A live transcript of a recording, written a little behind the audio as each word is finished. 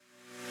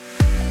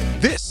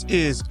This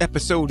is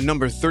episode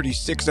number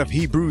 36 of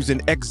Hebrews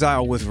in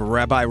Exile with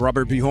Rabbi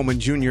Robert B. Holman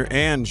Jr.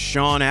 and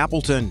Sean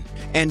Appleton.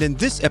 And in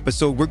this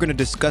episode, we're going to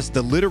discuss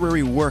the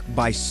literary work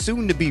by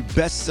soon-to-be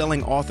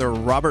best-selling author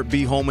Robert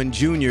B. Holman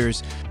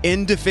Jr.'s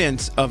In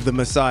Defense of the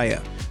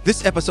Messiah.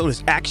 This episode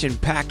is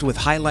action-packed with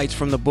highlights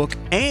from the book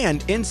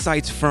and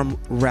insights from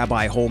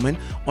Rabbi Holman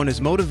on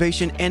his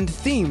motivation and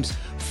themes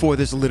for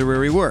this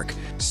literary work.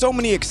 So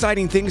many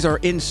exciting things are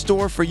in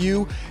store for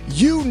you.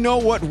 You know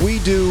what we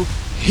do.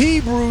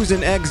 Hebrews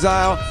in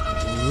Exile.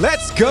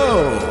 Let's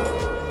go!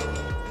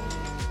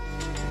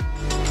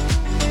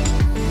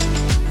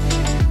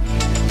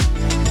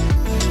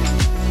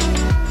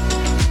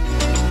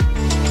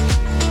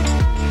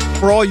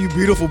 For all you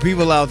beautiful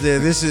people out there,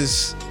 this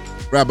is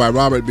Rabbi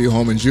Robert B.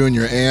 Holman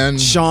Jr. and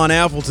Sean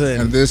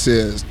Appleton. And this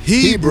is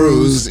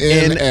Hebrews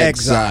in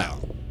Exile.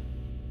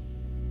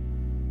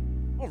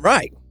 All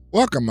right.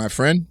 Welcome, my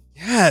friend.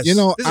 Yes. You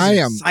know, this is an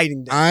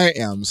exciting day. I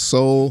am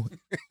so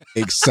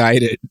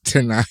excited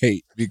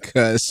tonight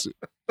because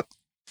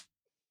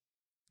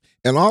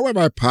in all of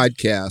our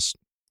podcasts,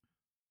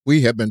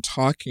 we have been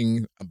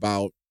talking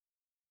about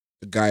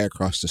the guy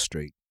across the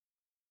street.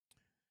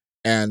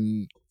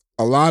 And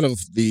a lot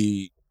of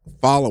the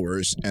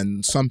followers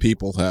and some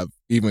people have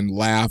even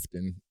laughed,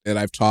 and that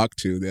I've talked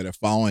to that are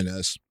following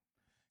us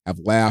have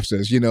laughed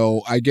as, you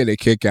know, I get a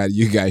kick out of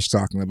you guys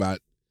talking about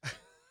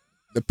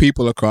the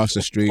people across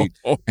the street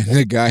and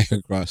the guy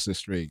across the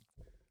street.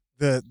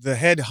 The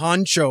head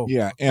honcho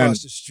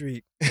across the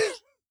street.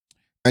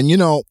 And, you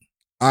know,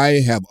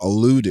 I have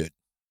alluded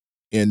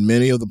in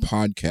many of the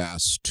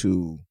podcasts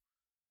to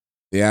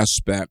the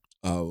aspect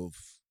of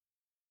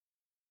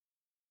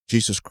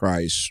Jesus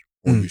Christ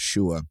or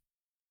Yeshua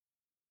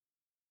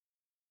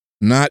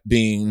not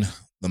being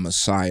the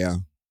Messiah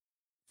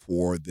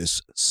for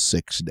this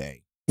sixth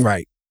day.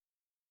 Right.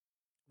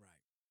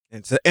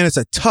 It's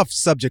a tough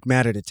subject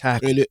matter to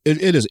tackle. It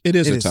is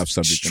a tough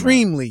subject.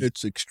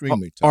 It's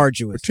extremely tough,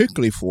 arduous,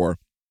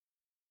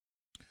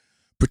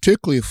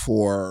 particularly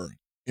for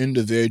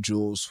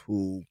individuals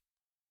who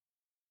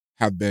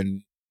have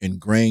been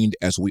ingrained,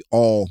 as we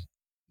all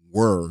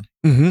were,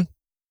 that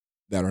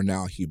are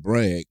now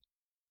Hebraic,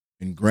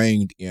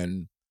 ingrained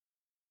in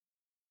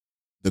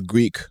the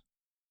Greek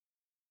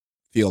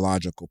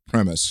theological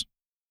premise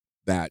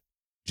that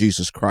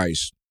Jesus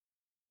Christ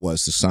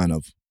was the Son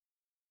of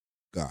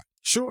God.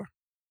 Sure.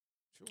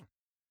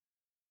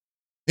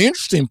 The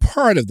interesting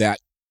part of that,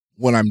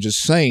 what I'm just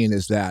saying,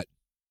 is that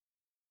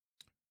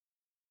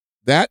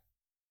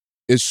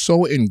is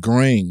so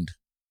ingrained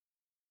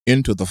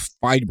into the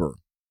fiber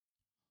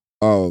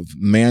of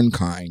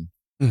mankind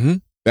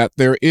that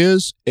there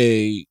is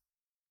a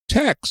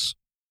text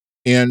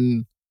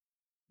in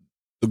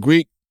the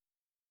Greek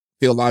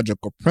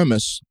theological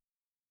premise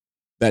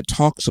that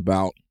talks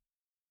about,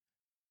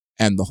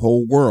 and the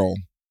whole world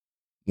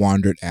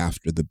wandered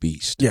after the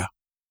beast. Yeah.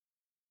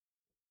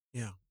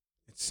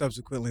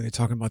 Subsequently, they're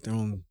talking about their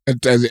own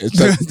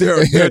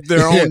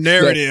their own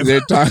narrative.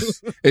 They're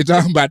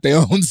talking about their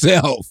own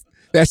self.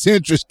 That's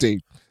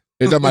interesting.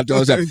 They're talking about their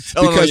own self.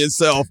 Telling on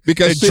yourself.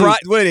 Because dry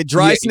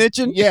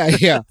snitching?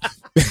 Yeah.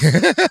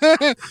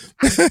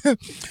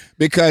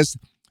 Because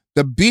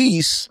the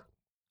beast,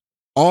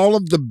 all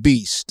of the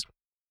beast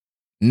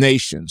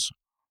nations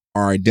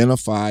are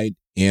identified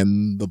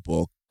in the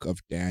book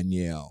of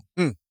Daniel.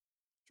 True.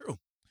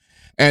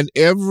 And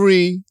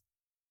every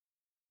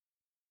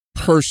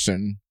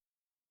person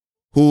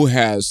who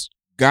has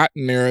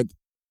gotten their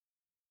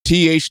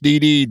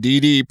THDD,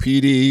 DD,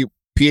 PD,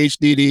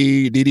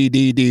 PhDD,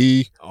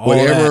 DDDD,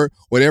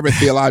 whatever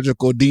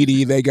theological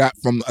DD they got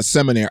from a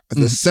seminary,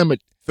 from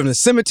the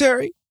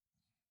cemetery?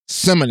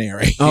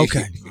 Seminary.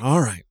 Okay. All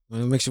right.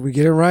 Let's make sure we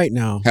get it right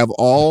now. Have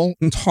all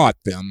taught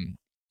them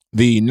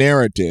the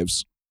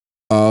narratives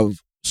of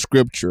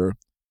Scripture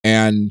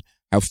and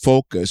have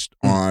focused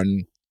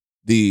on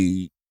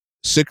the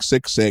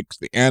 666,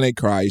 the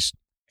Antichrist,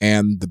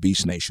 and the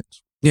beast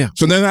nations. Yeah.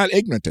 So they're not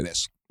ignorant to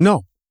this.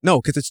 No,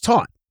 because it's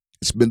taught.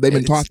 They've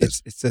been taught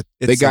this.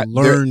 They got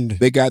learned.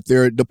 They got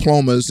their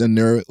diplomas and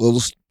their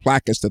little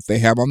plaques that they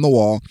have on the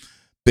wall,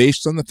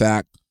 based on the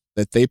fact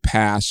that they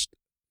passed.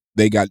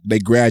 They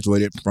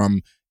graduated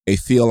from a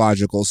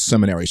theological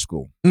seminary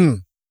school.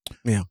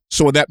 Yeah.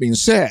 So with that being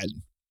said,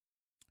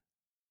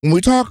 when we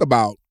talk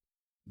about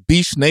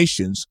beast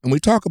nations and we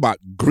talk about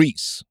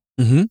Greece,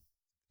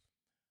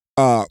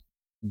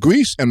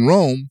 Greece and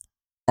Rome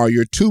are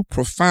your two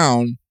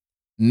profound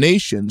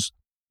nations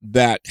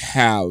that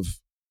have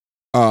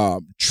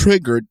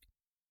triggered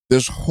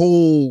this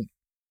whole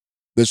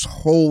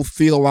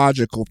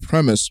theological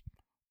premise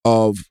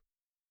of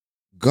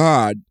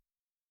God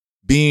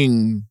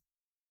being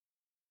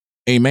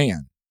a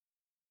man.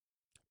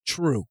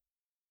 True.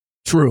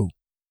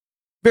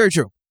 Very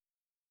true.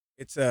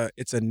 It's a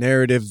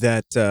narrative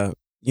that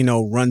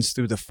runs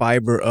through the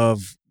fiber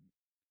of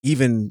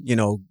even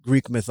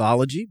Greek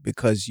mythology,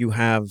 because you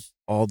have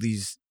all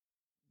these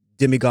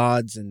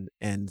demigods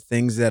and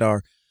things that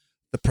are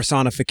the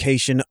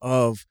personification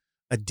of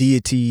a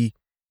deity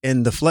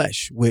in the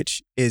flesh,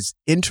 which is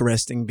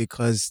interesting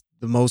because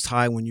the Most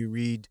High, when you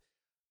read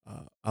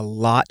a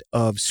lot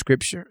of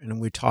scripture, and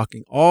we're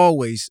talking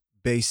always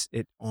base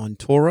it on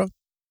Torah,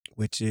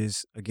 which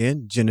is,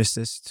 again,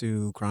 Genesis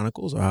to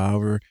Chronicles, or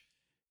however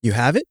you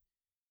have it.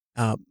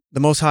 The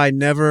Most High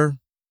never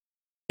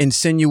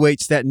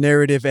insinuates that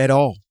narrative at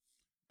all.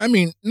 I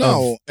mean,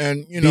 no,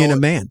 and being a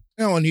man.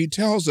 No, and he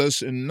tells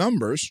us in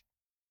Numbers,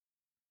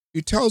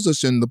 he tells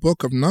us in the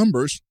book of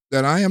Numbers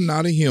that I am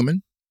not a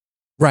human.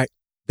 Right.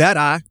 That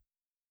I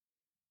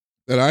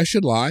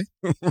should lie.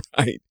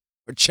 Right.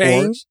 Or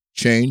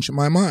change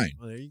my mind.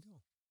 Well, there you go.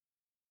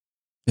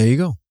 There you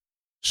go.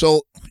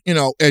 So,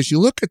 as you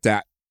look at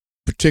that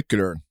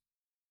particular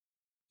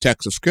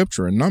text of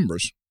scripture in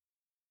Numbers,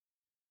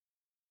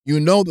 you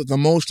know that the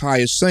Most High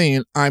is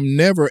saying, I'm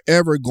never,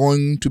 ever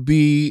going to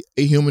be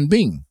a human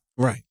being.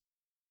 Right.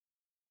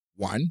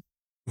 One.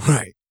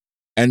 Right.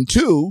 And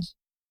two,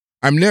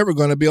 I'm never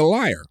going to be a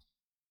liar.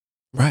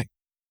 Right.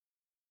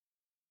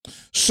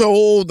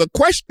 So the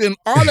question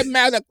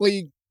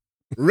automatically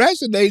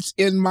resonates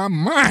in my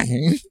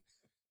mind.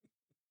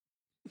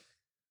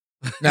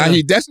 Now,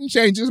 he doesn't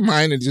change his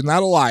mind and he's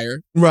not a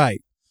liar.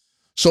 Right.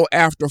 So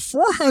after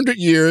 400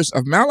 years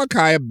of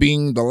Malachi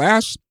being the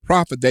last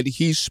prophet that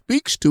he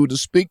speaks to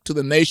speak to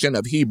the nation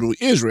of Hebrew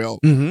Israel,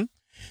 mm-hmm.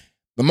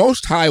 the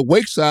Most High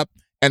wakes up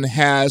and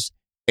has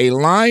a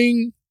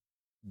lying,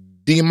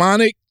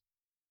 demonic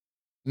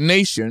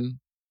nation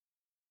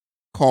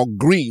called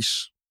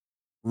Greece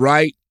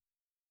write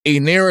a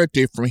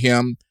narrative for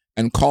him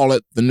and call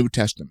it the New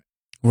Testament.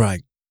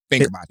 Right.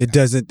 Think about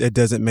that. It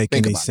doesn't make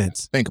any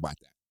sense. Think about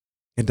that.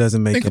 It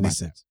doesn't make any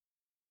sense.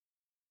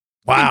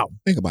 Wow.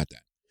 Think about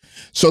that.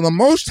 So the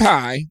Most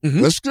High,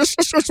 mm-hmm. let's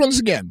run this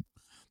again.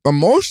 The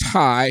Most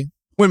High.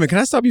 Wait a minute, can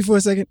I stop you for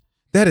a second?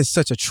 That is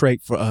such a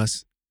trait for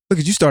us. Look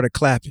at you started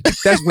clapping.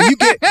 That's when you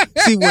get,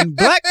 see, when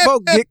black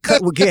folk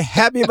get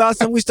happy about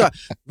something, we start,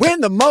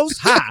 when the Most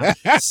High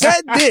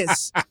said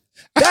this,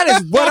 that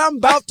is what I'm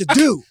about to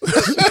do.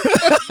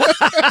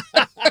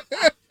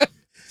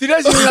 See,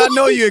 that's when I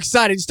know you're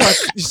excited.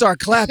 You start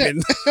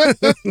clapping.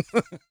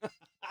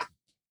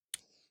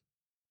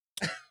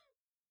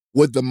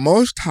 Would the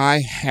Most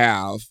High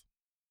have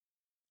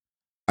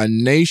a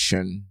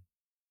nation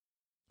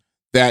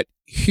that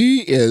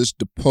he is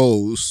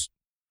supposed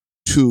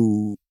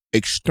to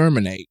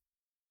exterminate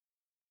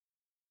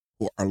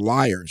who are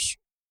liars,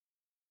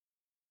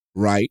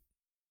 right?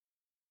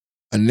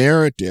 A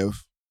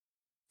narrative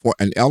for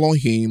an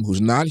Elohim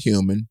who's not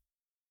human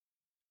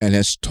and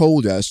has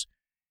told us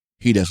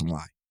he doesn't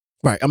lie.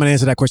 Right. I'm going to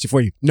answer that question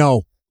for you.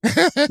 No.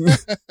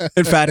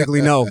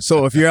 Emphatically no.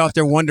 So if you're out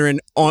there wondering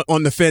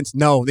on the fence,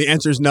 no. The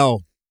answer is no.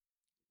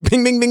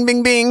 Bing, bing, bing,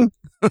 bing, bing.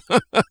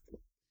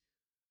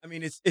 I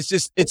mean,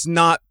 it's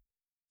not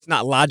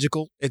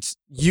logical. It's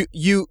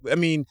I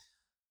mean,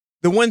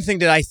 the one thing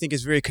that I think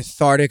is very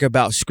cathartic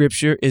about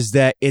scripture is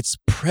that it's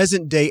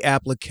present day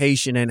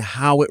application and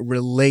how it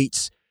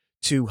relates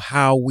to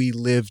how we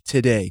live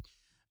today.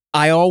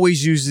 I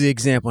always use the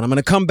example, and I'm going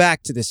to come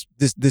back to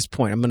this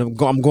point. I'm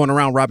going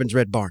around Robin's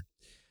Red Barn.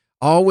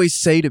 I always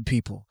say to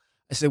people,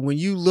 I said, when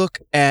you look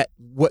at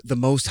what the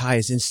Most High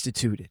has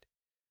instituted,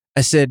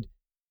 I said,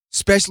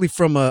 especially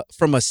from a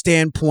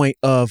standpoint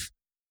of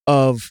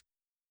the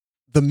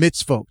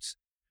mitzvot.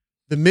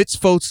 The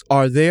mitzvot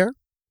are there.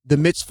 The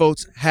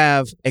mitzvot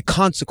have a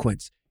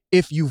consequence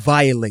if you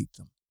violate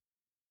them.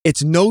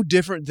 It's no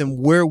different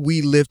than where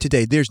we live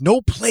today. There's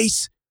no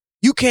place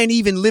you can't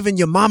even live in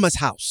your mama's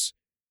house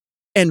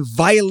and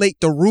violate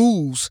the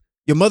rules,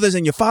 your mother's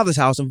and your father's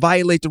house, and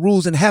violate the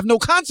rules and have no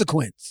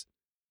consequence.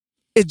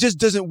 It just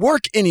doesn't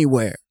work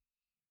anywhere.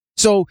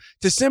 So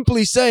to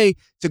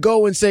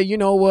go and say, you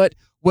know what?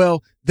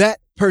 Well, that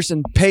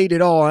person paid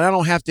it all and I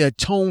don't have to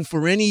atone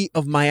for any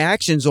of my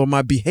actions or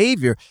my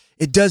behavior.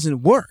 It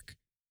doesn't work.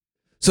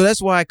 So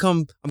that's why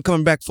I'm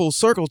coming back full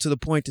circle to the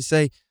point to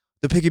say,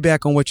 to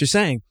piggyback on what you're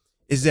saying,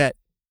 is that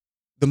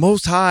the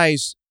Most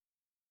High's,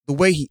 the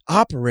way he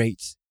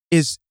operates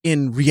is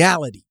in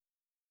reality.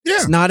 Yeah.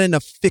 It's not in a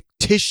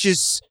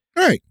fictitious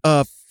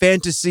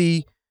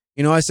fantasy.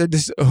 You know, I said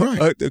this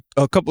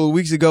a couple of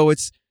weeks ago.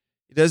 It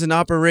doesn't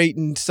operate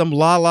in some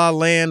la-la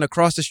land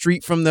across the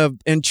street from the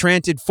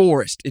enchanted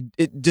forest.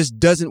 It just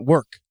doesn't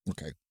work.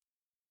 Okay.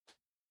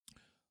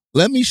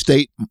 Let me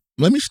state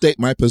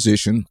my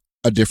position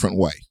a different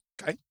way.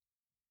 Okay.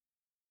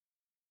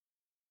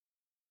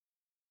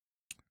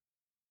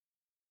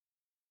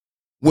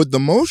 Would the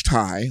Most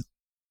High,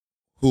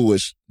 who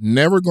is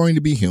never going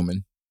to be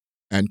human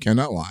and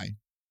cannot lie,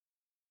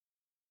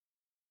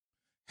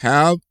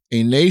 have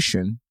a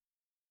nation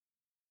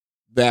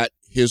that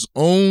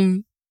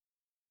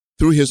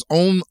through his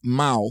own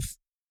mouth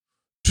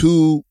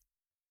to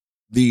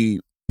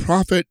the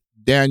prophet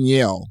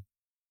Daniel,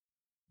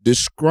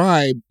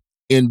 describe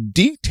in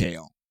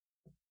detail,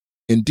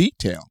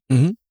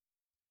 mm-hmm.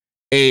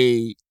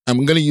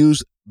 I'm going to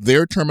use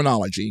their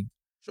terminology.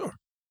 Sure.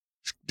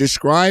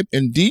 Describe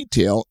in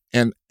detail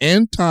an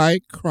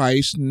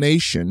antichrist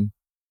nation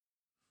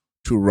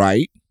to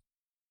write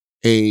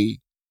a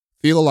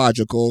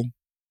theological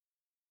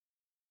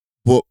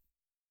book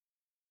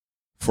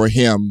for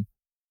him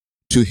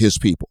to his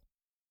people.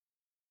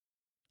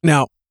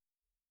 Now,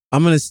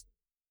 I'm going to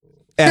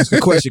ask a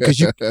question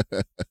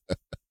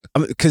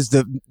because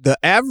the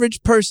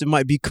average person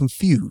might be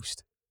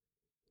confused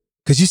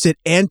because you said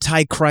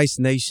Antichrist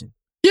nation.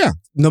 Yeah.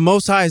 The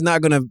Most High is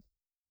not going to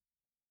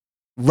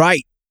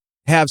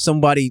have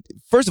somebody.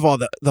 First of all,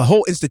 the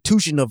whole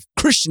institution of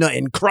Krishna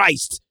and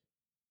Christ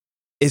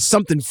is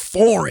something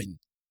foreign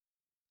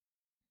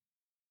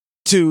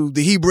to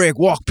the Hebraic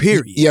walk,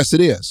 period. Yes,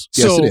 it is.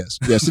 Yes, it is.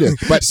 Yes, it is.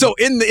 But so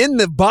in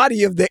the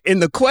body of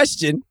the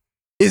question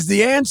is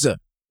the answer,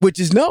 which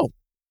is no.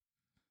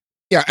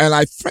 Yeah, and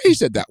I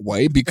phrased it that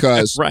way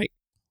because right.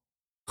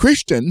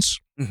 Christians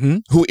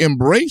who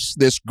embrace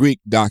this Greek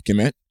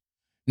document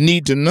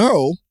need to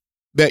know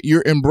that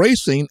you're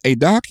embracing a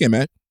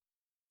document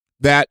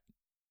that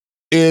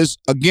is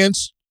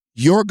against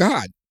your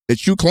God,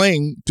 that you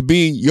claim to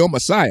be your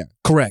Messiah.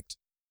 Correct.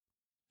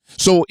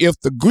 So if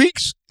the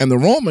Greeks and the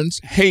Romans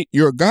hate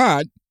your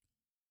God,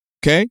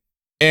 okay,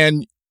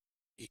 and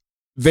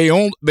they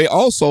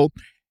also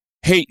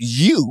hate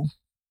you,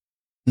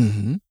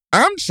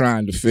 I'm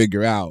trying to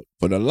figure out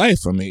for the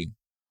life of me,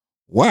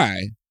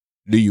 why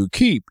do you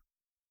keep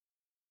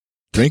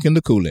drinking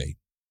the Kool-Aid?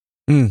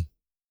 It's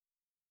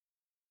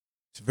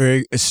a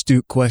very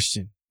astute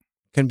question.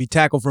 Can be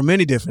tackled from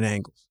many different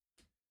angles.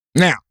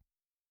 Now,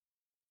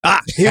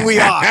 here we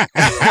are.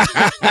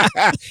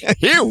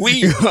 here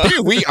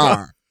we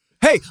are.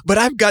 Hey, but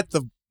I've got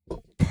the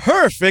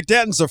perfect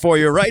answer for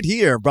you right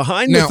here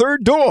behind the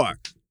third door.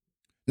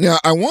 Now,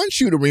 I want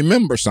you to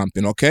remember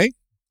something, okay?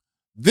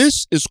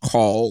 This is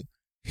called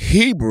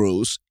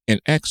Hebrews in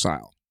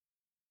exile.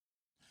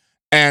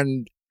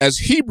 And as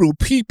Hebrew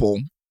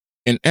people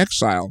in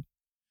exile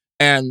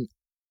and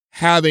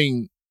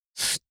having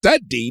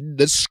studied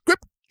the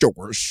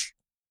scriptures,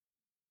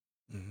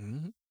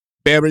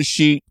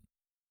 Bereshit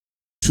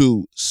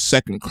to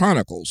 2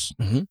 Chronicles,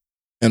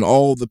 and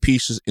all the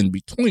pieces in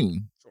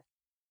between,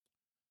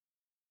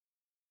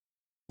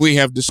 we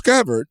have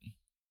discovered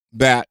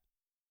that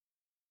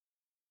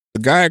the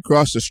guy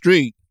across the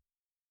street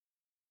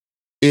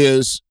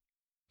is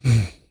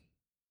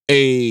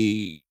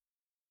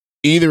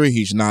either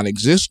he's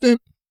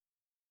non-existent,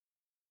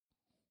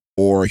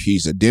 or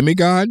he's a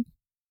demigod,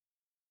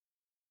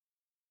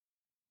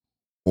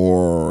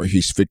 or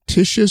he's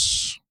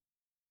fictitious,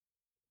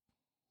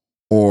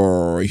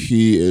 or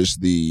he is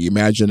the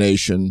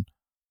imagination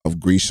of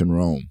Greece and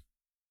Rome.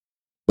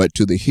 But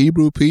to the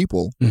Hebrew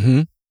people,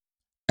 and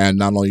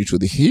not only to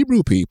the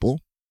Hebrew people,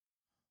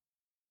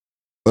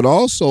 but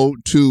also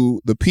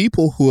to the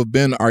people who have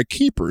been our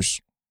keepers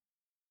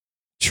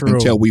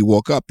until we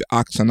woke up, the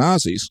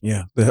Ashkenazis.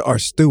 Yeah, our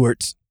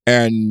stewards.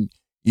 And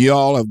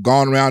y'all have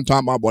gone around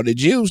talking about, well, the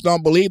Jews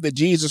don't believe that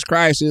Jesus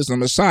Christ is the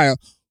Messiah.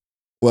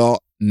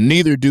 Well,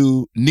 neither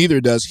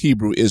does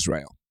Hebrew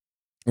Israel.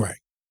 Right.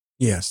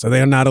 Yeah, so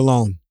they're not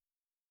alone.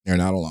 They're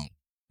not alone.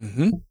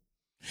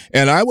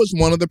 And I was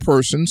one of the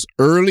persons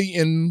early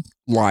in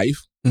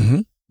life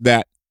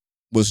that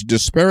was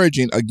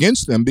disparaging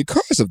against them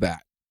because of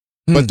that.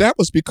 But that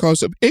was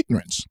because of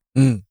ignorance.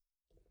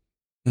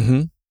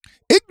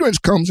 Ignorance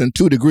comes in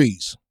 2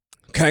 degrees.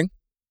 Okay.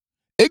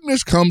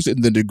 Ignorance comes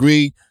in the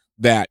degree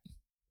that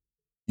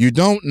you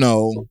don't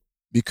know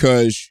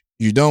because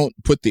you don't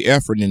put the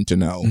effort in to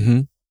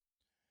know.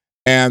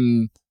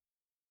 And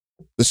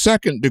the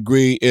second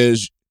degree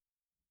is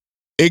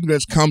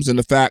ignorance comes in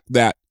the fact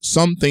that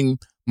something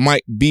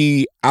might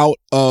be out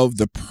of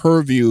the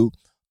purview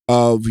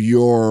of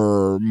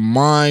your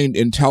mind,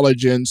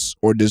 intelligence,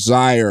 or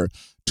desire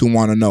to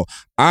want to know.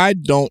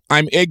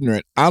 I'm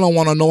ignorant. I don't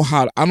want to know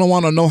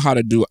how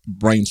to do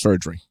brain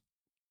surgery.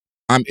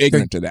 I'm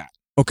ignorant to that.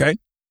 Okay.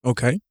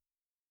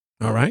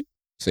 All right.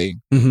 See?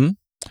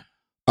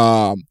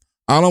 I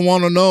don't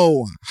want to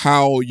know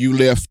how you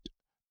lift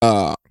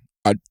a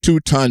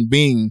 2-ton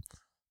beam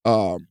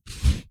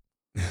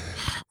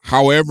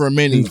however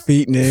many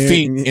feet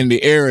in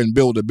the air and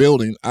build a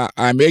building.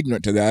 I'm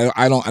ignorant to that.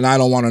 I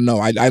don't want to know.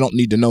 I don't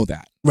need to know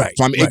that. Right.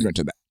 So I'm ignorant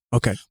to that.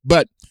 Okay.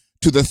 But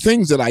to the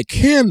things that I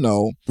can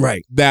know,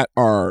 right, that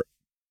are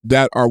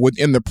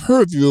within the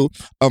purview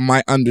of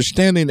my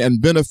understanding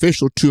and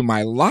beneficial to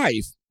my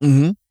life,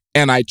 and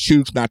I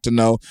choose not to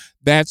know,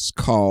 that's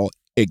called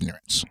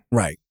ignorance.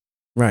 Right.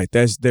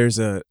 There's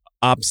a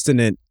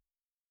obstinate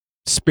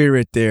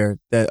spirit there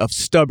of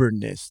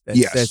stubbornness that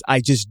says,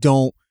 I just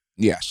don't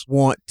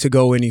want to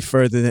go any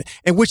further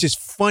and which is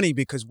funny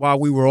because while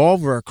we were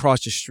over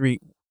across the street,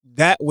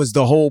 that was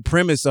the whole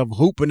premise of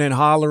hooping and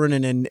hollering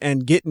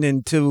and getting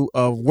into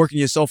working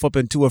yourself up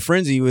into a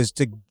frenzy, was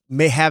to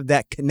may have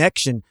that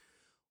connection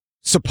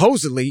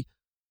supposedly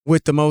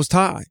with the Most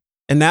High.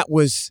 And that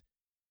was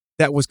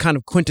kind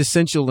of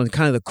quintessential and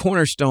kind of the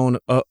cornerstone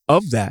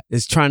of that,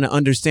 is trying to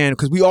understand,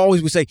 because we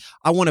always would say,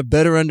 I want a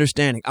better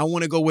understanding. I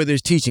want to go where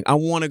there's teaching. I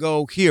want to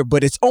go here,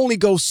 but it's only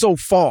goes so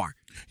far.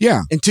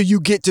 Yeah. Until you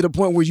get to the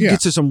point where you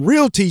get to some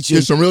real teaching.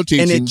 There's some real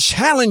teaching. And it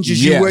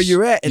challenges you where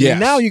you're at. And then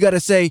now you got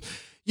to say,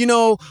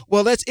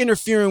 well, that's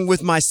interfering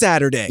with my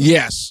Saturday.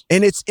 Yes.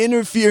 And it's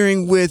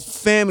interfering with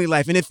family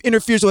life. And it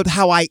interferes with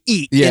how I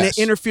eat. Yes. And it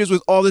interferes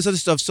with all this other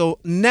stuff. So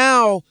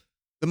now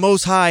the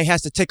Most High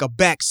has to take a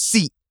back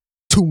seat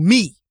to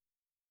me,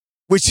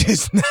 which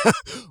is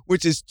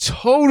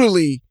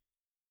totally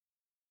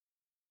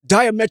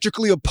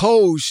diametrically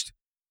opposed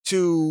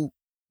to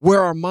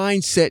where our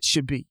mindset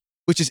should be,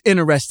 which is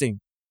interesting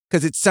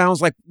because it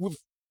sounds like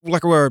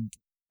we're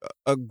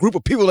a group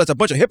of people that's a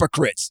bunch of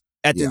hypocrites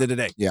at the end of the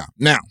day. Yeah.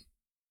 Now,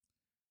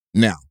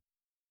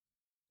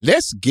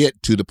 let's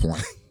get to the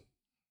point.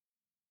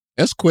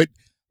 Let's quit.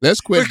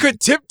 We quit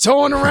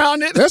tiptoeing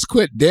around it. Let's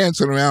quit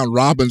dancing around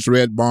Robin's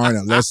Red Barn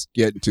and let's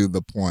get to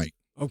the point.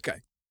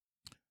 Okay.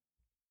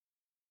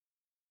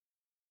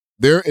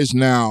 There is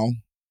now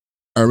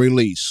a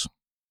release.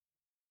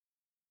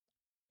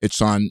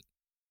 It's on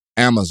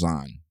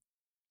Amazon.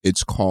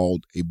 It's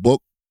called a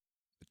book.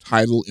 The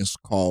title is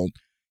called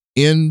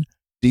In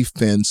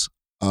Defense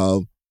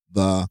of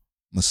the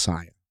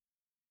Messiah.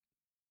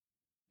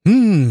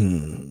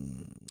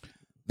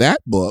 That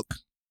book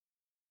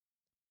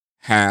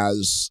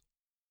has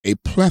a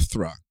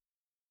plethora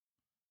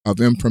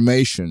of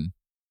information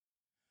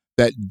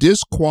that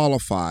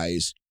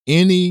disqualifies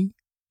any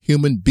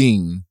human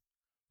being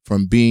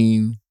from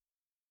being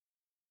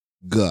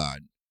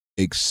God,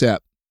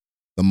 except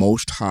the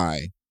Most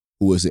High,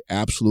 who is the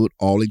absolute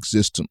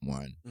all-existent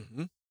one,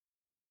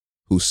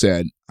 who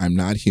said, I'm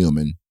not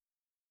human,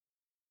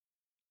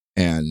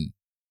 and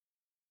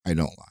I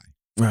don't lie.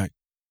 Right.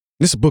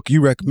 This is a book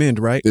you recommend,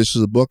 right? This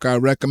is a book I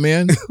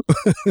recommend.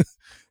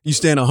 You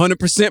stand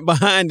 100%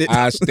 behind it.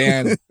 I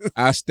stand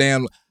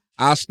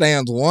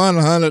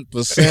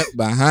 100%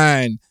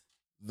 behind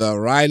the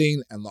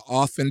writing and the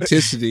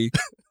authenticity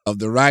of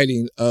the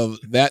writing of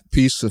that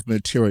piece of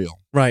material.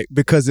 Right,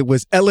 because it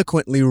was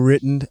eloquently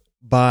written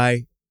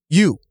by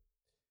you.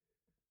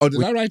 Oh,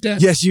 did I write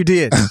that? Yes, you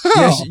did.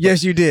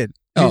 Yes, you did.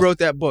 You wrote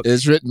that book.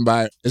 It's written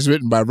by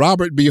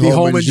Robert B.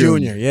 Holman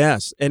Jr.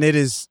 Yes, and it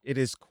is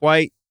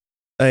quite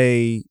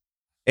I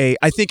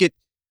think it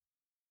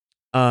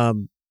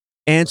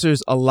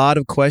answers a lot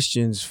of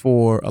questions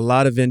for a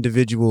lot of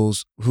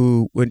individuals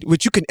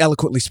which you can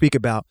eloquently speak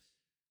about,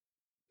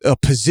 a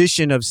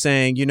position of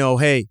saying,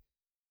 hey,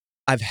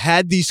 I've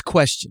had these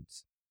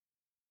questions.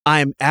 I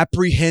am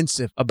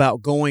apprehensive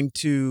about going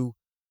to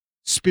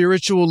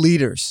spiritual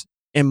leaders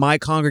in my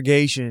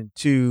congregation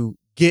to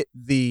get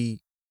the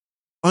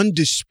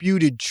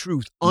undisputed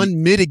truth,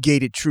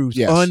 unmitigated truth,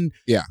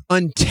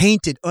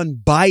 untainted,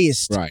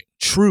 unbiased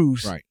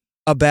truth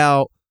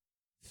about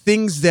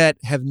things that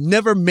have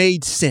never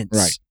made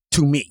sense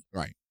to me.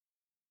 Right.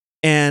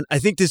 And I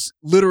think this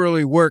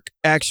literary work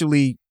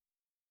actually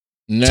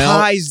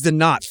ties the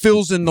knot,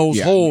 fills in those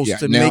holes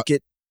to make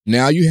it.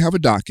 Now you have a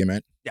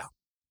document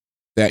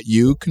that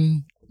you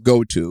can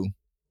go to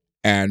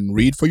and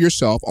read for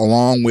yourself,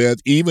 along with,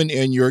 even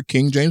in your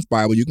King James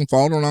Bible. You can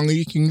follow along in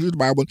your King James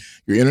Bible,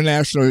 your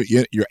International,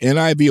 your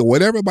NIV, or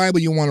whatever Bible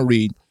you want to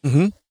read.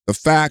 The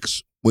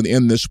facts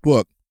within this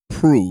book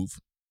prove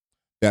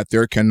that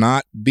there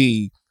cannot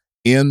be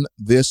in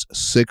this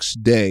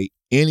 6th day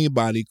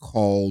anybody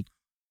called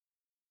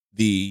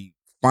the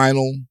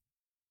final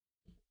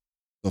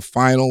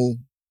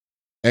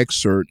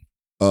excerpt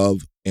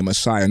of a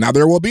Messiah. Now,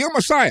 there will be a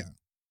Messiah.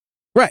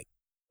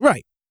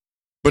 Right.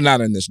 But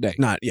not in this day.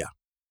 Not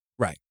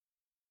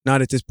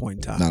at this point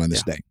in time. Not in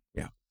this day.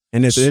 Yeah.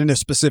 And it's in a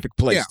specific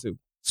place, too.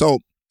 So,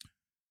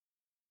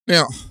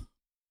 now,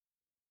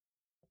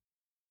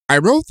 I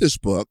wrote this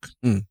book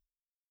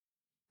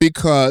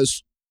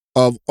because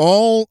of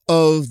all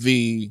of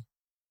the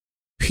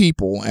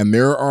people, and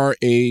there are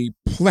a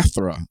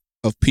plethora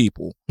of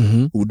people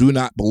who do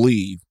not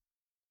believe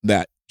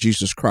that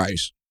Jesus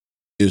Christ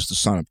is the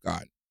Son of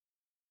God.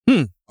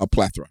 A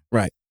plethora.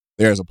 Right.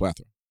 There's a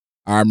plethora.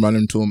 I'm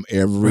running into them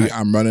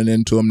I'm running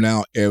into them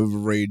now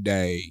every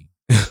day.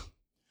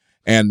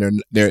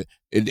 And they're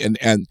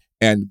and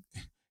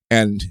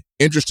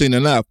interesting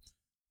enough,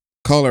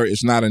 color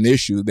is not an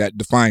issue that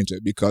defines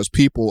it, because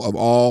people of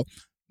all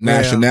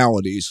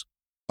nationalities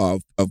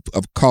of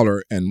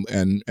color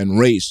and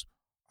race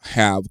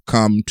have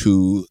come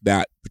to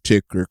that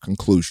particular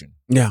conclusion.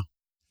 Yeah.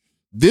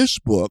 This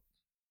book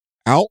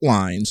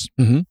outlines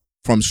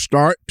from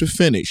start to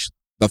finish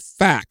the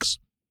facts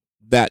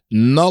that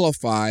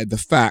nullify the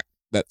fact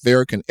that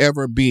there can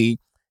ever be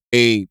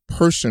a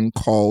person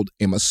called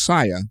a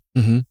Messiah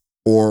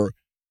or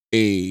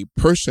a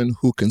person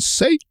who can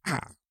save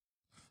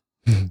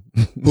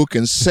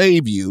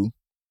you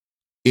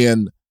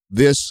in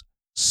this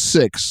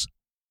 6th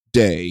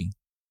day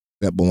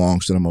that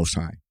belongs to the Most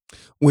High.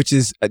 Which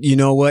is, you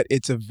know what?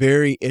 It's a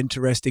very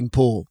interesting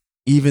pull.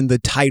 Even the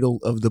title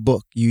of the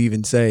book, you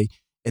even say,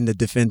 In the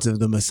Defense of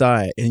the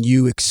Messiah, and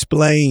you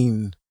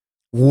explain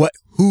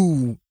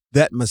who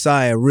that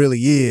Messiah really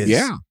is.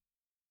 Yeah.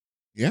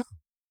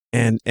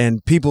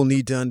 And people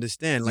need to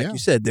understand, like you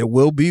said, there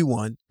will be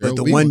one, but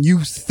the one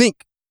you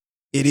think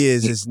it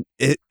is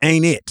it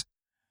ain't it.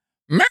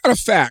 Matter of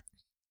fact,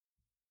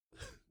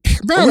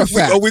 Matter of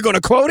fact, are we going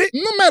to quote it?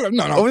 No.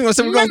 Are we going to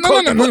say we're going to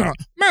quote the book? No.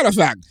 Matter of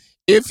fact,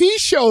 if he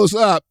shows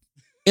up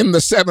in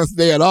the seventh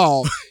day at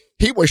all,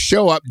 he will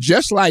show up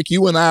just like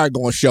you and I are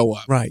going to show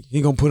up. Right.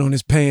 He going to put on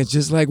his pants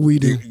just like we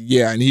do.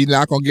 Yeah, and he's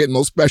not going to get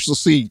no special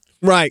seat.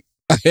 Right.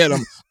 Ahead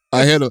of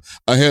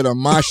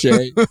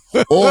Moshe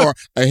or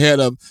ahead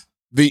of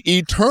the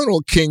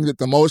eternal king that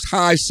the Most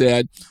High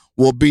said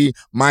will be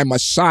my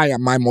Messiah,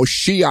 my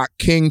Moshiach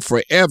king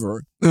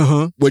forever,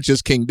 which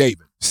is King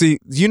David. See,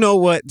 you know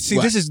what? See,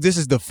 What? this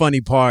is the funny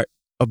part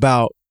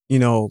about,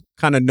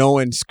 kind of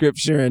knowing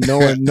scripture and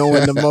knowing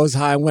the Most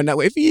High.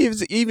 If he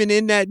is even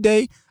in that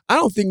day, I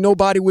don't think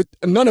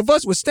none of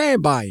us would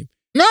stand by him.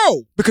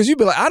 No, because you'd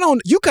be like,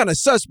 you kind of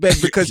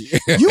suspect because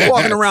you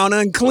walking around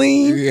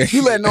unclean. Yeah.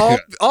 You letting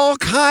all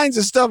kinds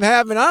of stuff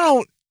happen. I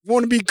don't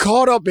want to be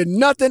caught up in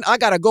nothing. I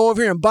got to go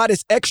over here and buy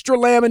this extra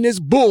lamb and this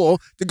bull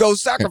to go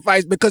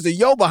sacrifice because of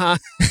your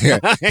behind.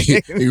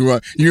 you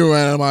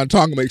run around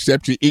talking about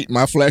except you eat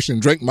my flesh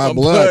and drink my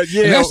blood.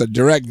 Yeah. And that's a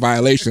direct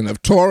violation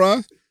of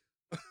Torah.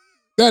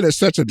 That is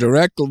such a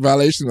direct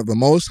violation of the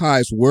Most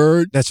High's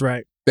word. That's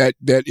right. That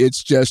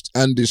it's just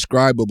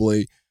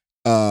undescribably.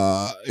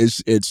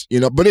 It's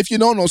but if you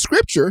don't know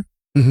scripture,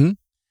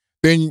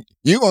 then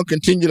you're gonna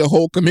continue to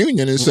hold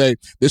communion and say,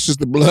 "This is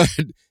the blood.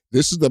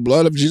 This is the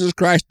blood of Jesus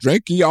Christ.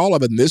 Drink ye all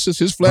of it. And this is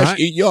His flesh. Right.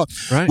 Eat ye all."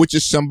 Right. Which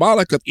is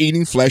symbolic of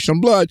eating flesh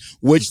and blood,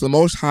 which the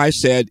Most High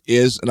said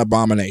is an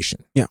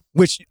abomination. Yeah,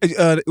 which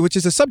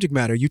is a subject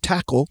matter you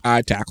tackle.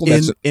 I tackle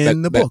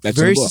in the book that's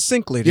very in the book.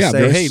 succinctly to Yeah, say,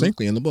 very hey,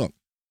 succinctly in the book.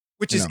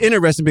 which is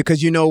interesting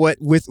because you know what,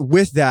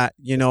 with that,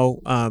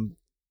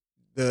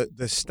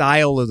 the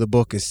style of the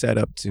book is set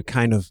up to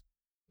kind of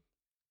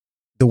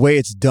the way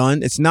it's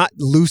done. It's not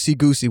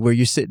loosey-goosey where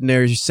you're sitting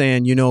there, you're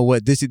saying, you know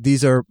what,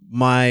 these are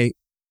my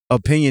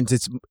opinions.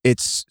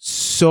 It's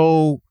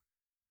so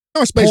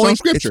No, it's based on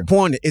scripture.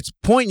 It's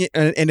poignant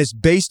and it's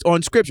based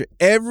on scripture.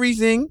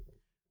 Everything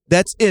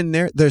that's in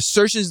there, the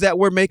assertions that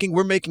we're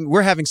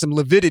having some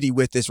lividity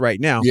with this right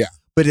now. Yeah.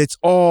 But it's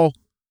all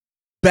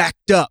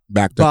backed up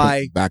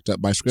by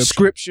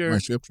scripture.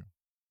 scripture.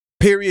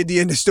 Period.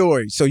 The end of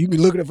story. So you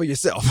can look at it for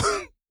yourself.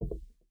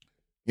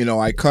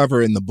 I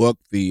cover in the book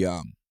the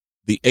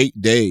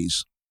 8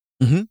 days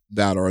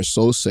that are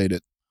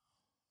associated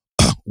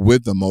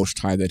with the Most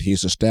High that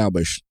He's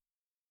established.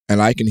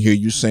 And I can hear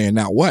you saying,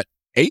 now what?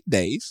 8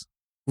 days?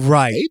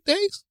 Right. 8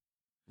 days?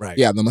 Right.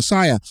 Yeah, the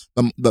Messiah,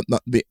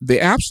 the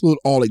absolute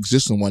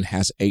all-existent one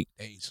has 8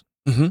 days.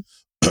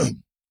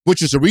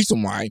 Which is the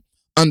reason why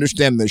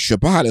understanding the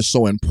Shabbat is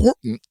so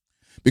important,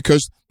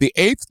 because the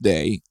 8th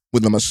day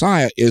with the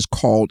Messiah is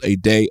called a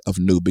day of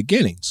new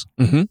beginnings.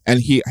 And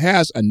He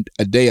has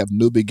a day of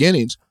new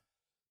beginnings.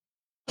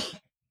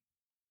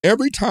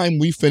 Every time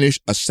we finish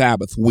a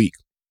Sabbath week,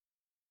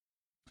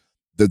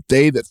 the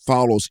day that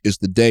follows is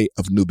the day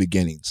of new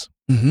beginnings.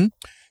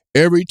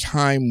 Every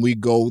time we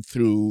go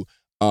through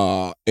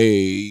a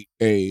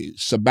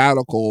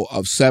sabbatical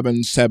of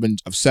 7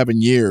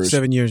 years.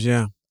 7 years,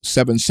 yeah.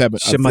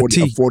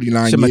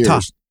 49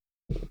 years.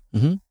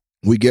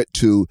 We get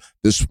to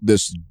this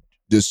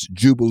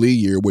Jubilee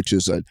year, which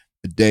is a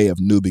day of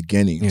new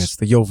beginnings. Yes,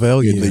 the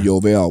Yovel year. The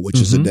Yovel, which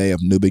is a day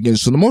of new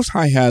beginnings. So the Most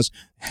High has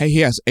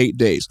 8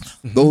 days.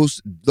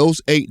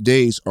 Those 8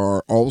 days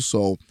are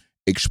also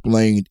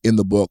explained in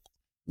the book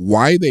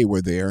why they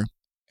were there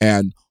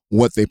and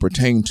what they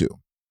pertain to.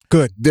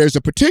 Good. There's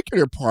a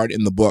particular part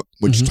in the book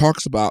which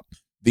talks about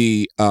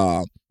the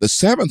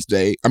 7th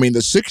day,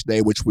 the 6th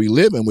day, which we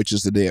live in, which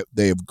is the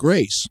day of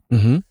grace,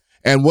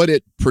 and what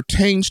it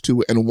pertains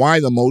to and why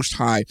the Most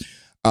High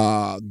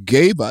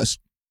gave us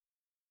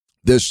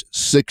this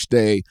 6th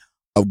day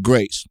of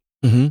grace.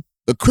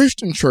 The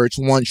Christian church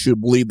wants you to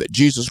believe that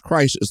Jesus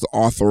Christ is the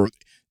author,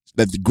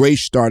 that the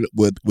grace started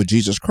with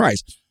Jesus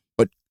Christ.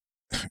 But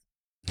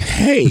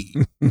hey,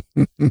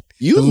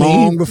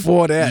 long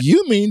before that.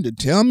 You mean to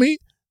tell me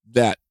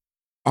that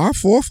our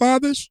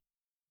forefathers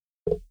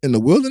in the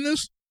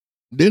wilderness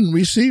didn't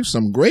receive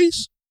some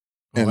grace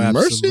and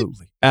mercy?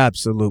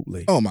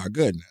 Absolutely. Oh, my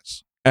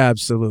goodness.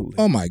 Absolutely.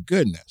 Oh, my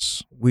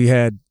goodness. We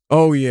had,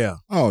 oh, yeah.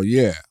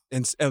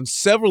 And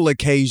several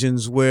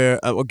occasions where,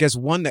 I guess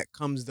one that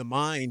comes to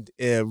mind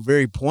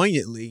very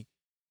poignantly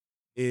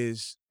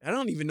is, I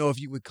don't even know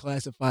if you would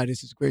classify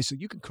this as grace, so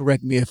you can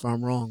correct me if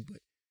I'm wrong, but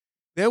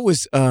there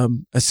was a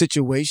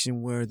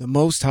situation where the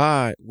Most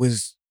High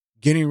was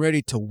getting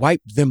ready to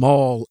wipe them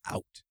all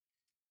out.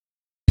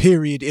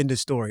 Period. End of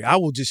story. I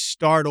will just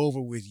start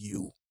over with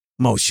you,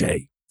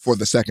 Moshe. For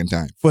the second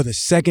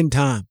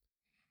time.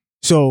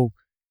 So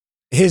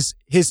his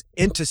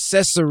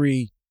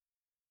intercessory,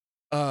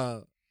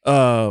 what's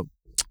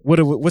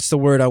the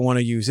word I want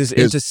to use? His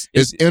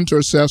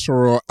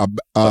intercessory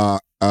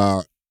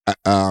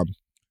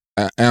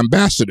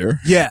ambassador.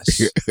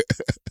 Yes.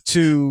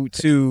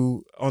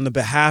 to on the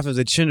behalf of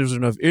the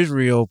children of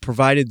Israel,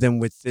 provided them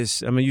with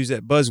this, I'm going to use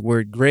that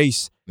buzzword,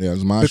 grace. Yeah,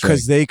 it's my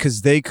because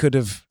they could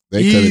have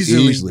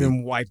easily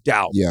been wiped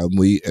out. Yeah,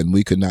 we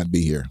could not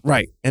be here.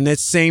 Right. And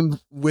that's same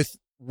with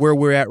where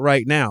we're at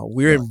right now.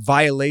 We're in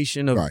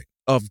violation of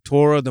of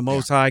Torah, the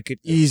Most High could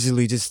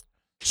easily just.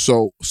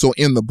 So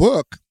in the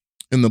book,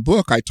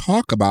 I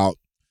talk about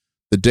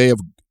the day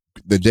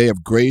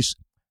of grace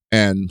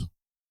and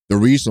the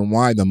reason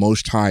why the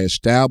Most High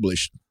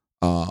established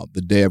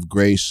the day of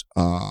grace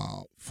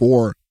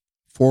for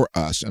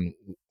us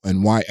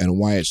and why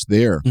it's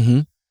there,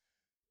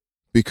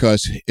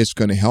 because it's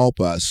going to help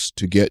us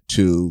to get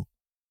to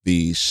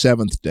the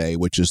seventh day,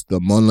 which is the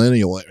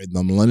millennial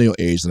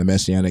age and the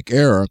Messianic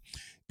era,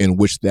 in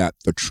which that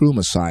the true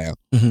Messiah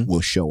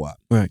will show up.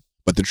 Right.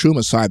 But the true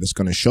Messiah that's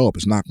going to show up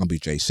is not going to be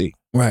JC.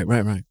 Right.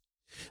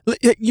 Let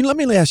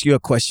me ask you a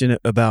question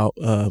about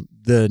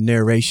the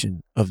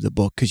narration of the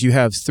book, because you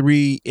have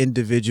 3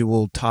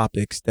 individual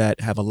topics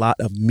that have a lot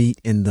of meat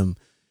in them.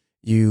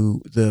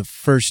 The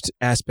first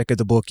aspect of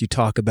the book, you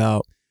talk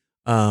about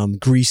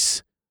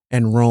Greece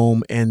and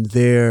Rome and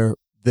their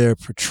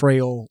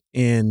portrayal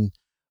in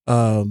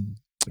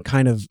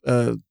kind of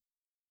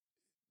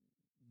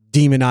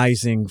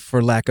demonizing,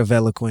 for lack of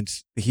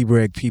eloquence, the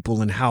Hebraic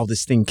people and how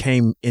this thing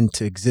came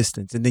into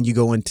existence. And then you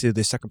go into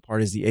the second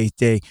part is the 8th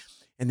day.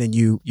 And then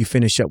you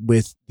finish up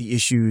with the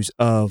issues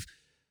of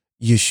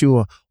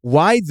Yeshua.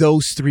 Why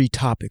those 3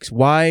 topics?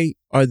 Why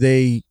are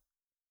they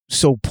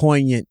so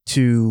poignant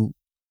to?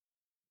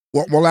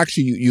 Well,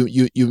 actually,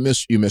 you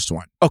missed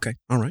one. Okay,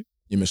 all right,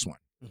 you missed one.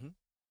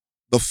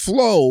 The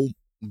flow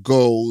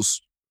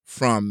goes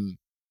from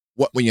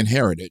what we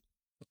inherited.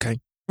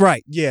 Okay,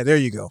 right. Yeah, there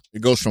you go.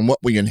 It goes from what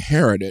we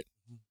inherited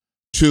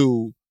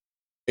to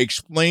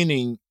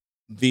explaining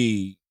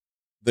the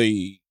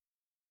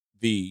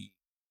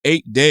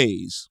 8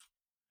 days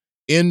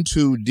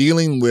into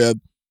dealing with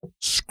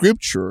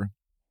scripture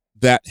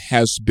that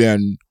has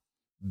been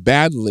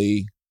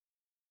badly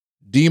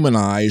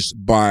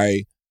demonized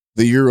by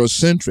the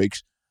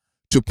Eurocentrics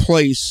to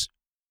place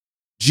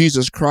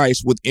Jesus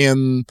Christ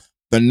within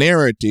the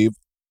narrative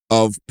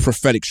of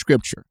prophetic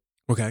scripture.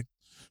 Okay.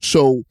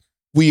 So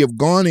we've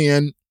gone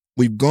in,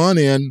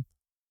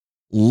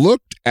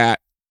 looked at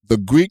the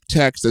Greek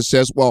text that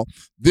says, well,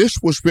 this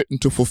was written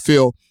to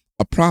fulfill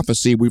a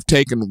prophecy. We've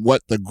taken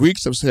what the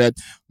Greeks have said,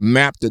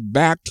 mapped it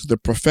back to the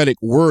prophetic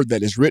word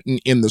that is written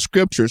in the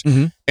scriptures,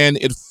 and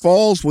it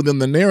falls within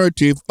the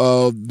narrative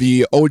of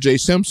the O.J.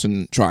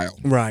 Simpson trial.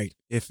 Right.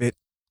 If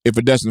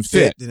it doesn't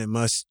fit, then you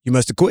must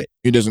have quit.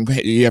 You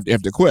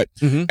have to quit.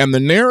 And the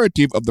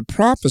narrative of the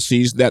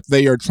prophecies that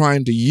they are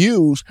trying to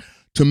use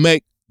to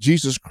make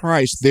Jesus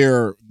Christ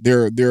their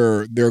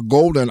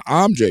golden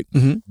object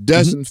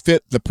doesn't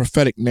fit the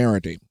prophetic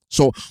narrative.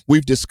 So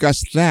we've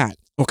discussed that.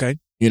 Okay.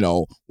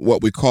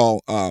 What we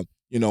call,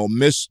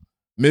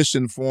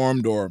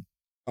 misinformed or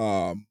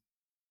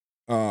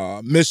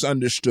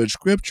misunderstood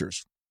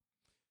scriptures.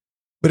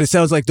 But it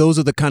sounds like those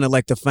are the kind of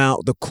like the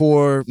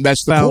core.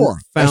 That's the core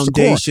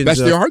foundations. That's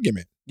the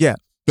argument. Yeah.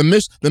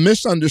 The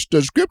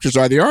misunderstood scriptures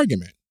are the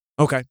argument.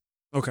 Okay.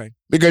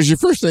 Because your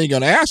first thing you're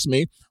going to ask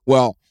me,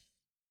 well,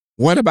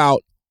 what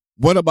about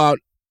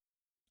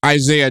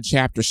Isaiah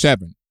chapter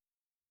 7?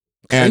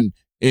 Okay.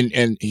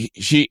 And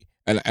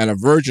a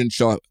virgin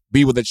shall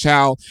be with a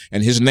child,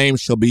 and his name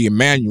shall be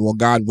Emmanuel,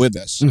 God with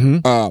us.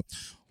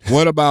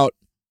 What about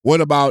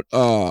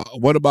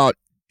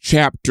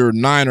chapter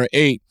 9 or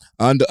 8?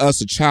 Unto us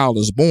a child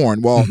is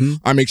born. Well,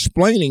 I'm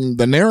explaining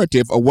the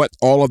narrative of what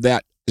all of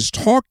that is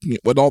talking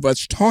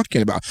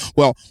about.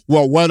 Well,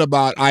 what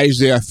about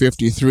Isaiah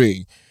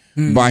 53?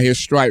 By his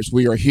stripes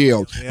we are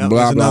healed. Yeah,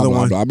 blah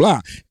blah blah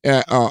blah.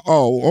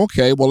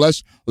 Okay. Well,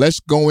 let's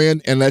go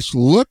in and let's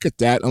look at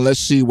that and let's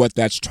see what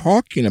that's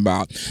talking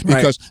about,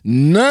 because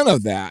none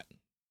of that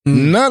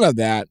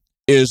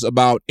is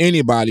about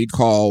anybody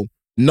called,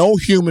 no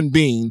human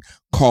being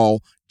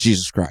called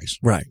Jesus Christ.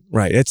 Right.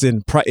 It's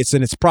in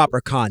its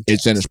proper context.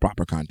 It's in its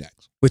proper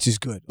context, which is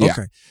good. Yeah.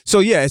 Okay. So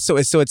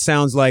it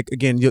sounds like,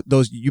 again,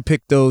 you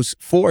picked those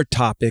 4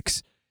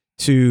 topics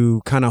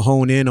to kind of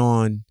hone in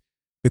on,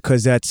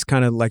 because that's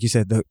kind of, like you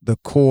said, the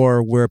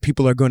core where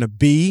people are going to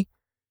be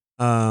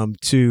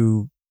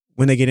to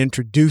when they get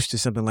introduced to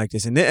something like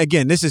this. And then,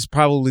 again, this is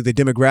probably the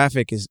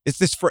demographic it's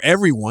this for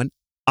everyone,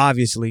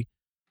 obviously,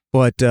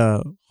 but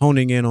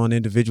honing in on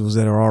individuals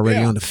that are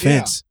already on the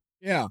fence.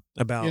 Yeah.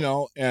 About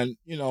and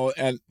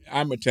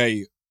I'm gonna tell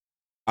you,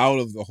 out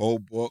of the whole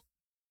book,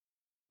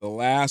 the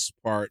last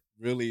part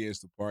really is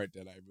the part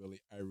that I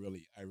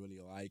really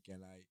like,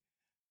 and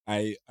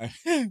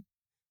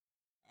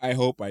I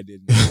hope I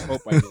didn't miss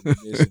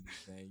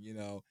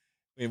anything.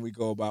 When we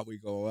go up.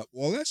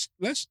 Well,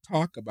 let's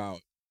talk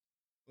about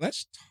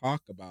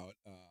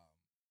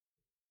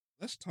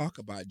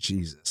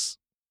Jesus.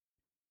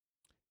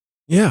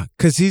 Yeah,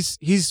 because he's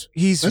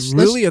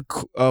really a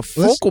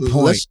focal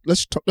point.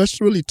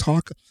 Let's really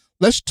talk.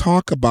 Let's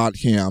talk about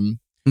him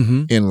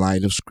in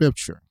light of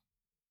Scripture,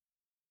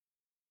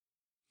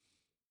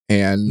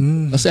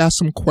 and let's ask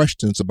some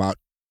questions about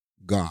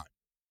God.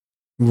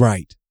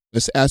 Right.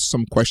 Let's ask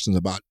some questions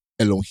about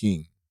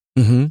Elohim.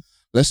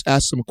 Let's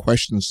ask some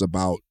questions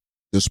about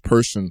this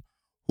person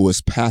who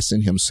is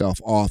passing himself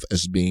off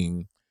as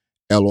being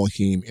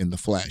Elohim in the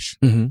flesh.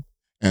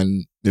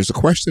 And there's a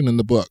question in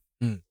the book.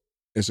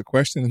 There's a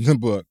question in the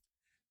book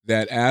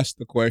that asks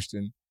the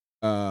question.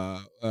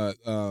 Then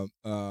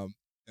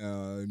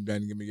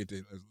let me get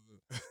to.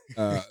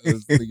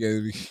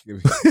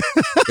 You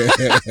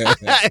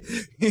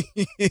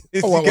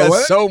got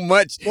so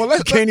much. Well,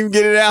 you can't even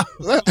get it out.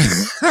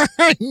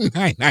 I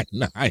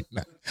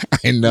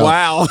know.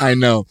 Wow. I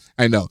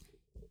know.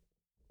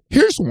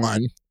 Here's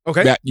one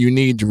that you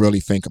need to really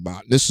think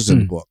about. This is in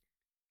the book.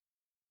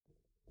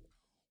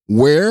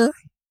 Where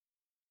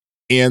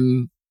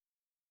in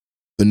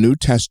the New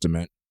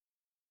Testament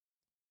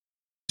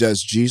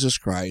does Jesus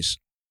Christ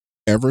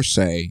ever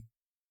say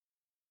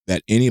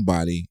that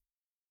anybody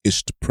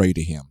is to pray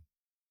to him?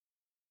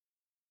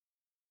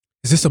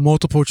 Is this a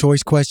multiple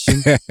choice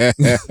question?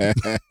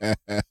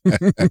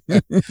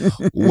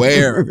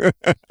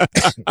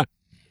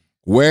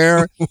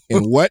 Where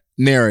in what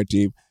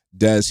narrative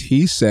does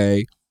he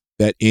say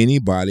that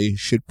anybody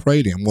should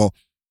pray to him? Well,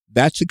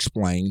 that's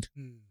explained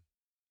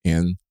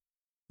in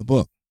the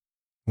book.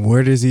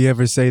 Where does he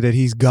ever say that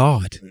he's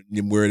God?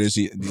 Where does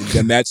he?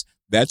 Then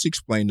that's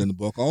explained in the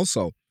book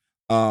also.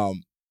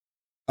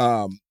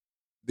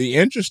 The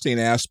interesting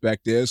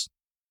aspect is,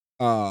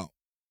 another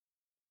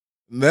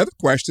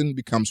question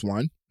becomes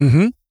one,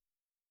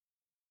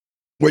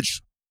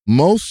 which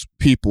most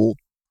people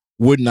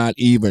would not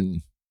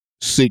even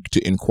seek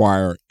to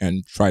inquire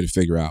and try to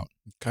figure out.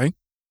 Okay.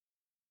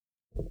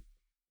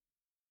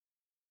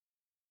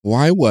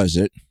 Why was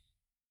it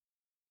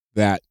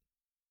that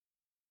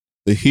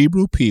the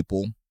Hebrew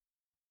people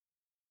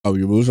of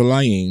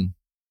Jerusalem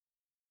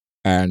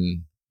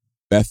and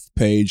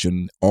Bethpage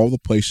and all the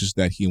places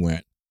that he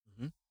went,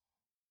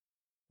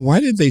 why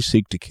did they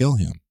seek to kill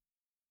him?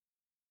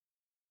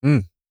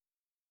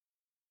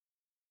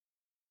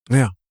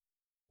 Yeah.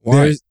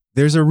 Why?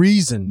 There's a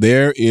reason.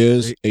 There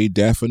is a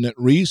definite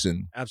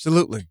reason.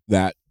 Absolutely.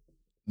 That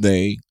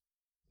they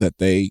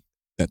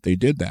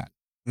did that.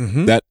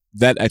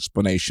 That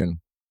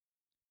explanation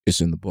is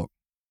in the book.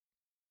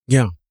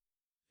 Yeah.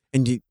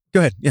 And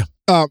go ahead. Yeah.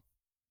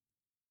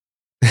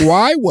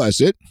 Why was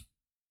it?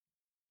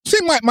 See,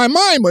 my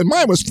mind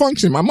was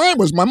functioning. My mind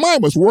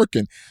was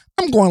working.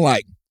 I'm going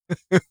like,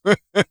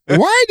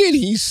 why did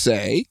he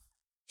say,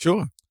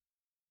 sure,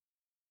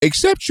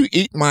 except you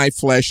eat my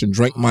flesh and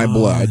drink my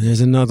blood?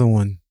 There's another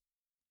one.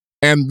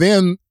 And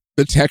then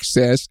the text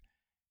says,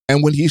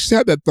 and when he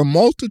said that, the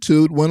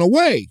multitude went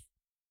away.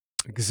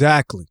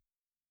 Exactly.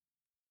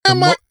 And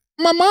my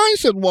mind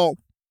said, well,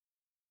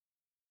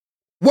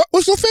 what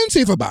was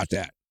offensive about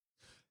that?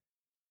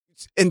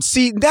 And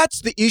see,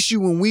 that's the issue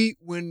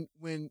when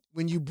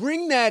you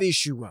bring that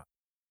issue up.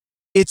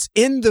 It's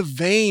in the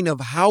vein of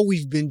how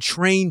we've been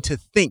trained to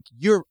think.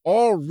 You're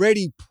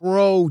already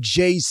pro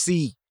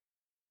JC.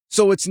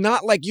 So it's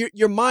not like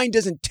your mind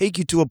doesn't take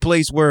you to a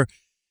place where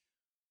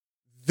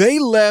they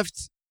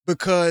left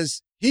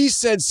because he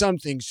said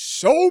something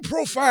so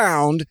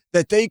profound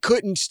that they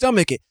couldn't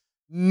stomach it.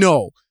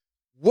 No.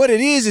 What it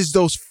is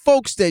those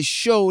folks that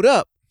showed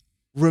up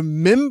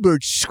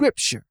remembered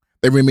scripture.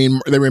 They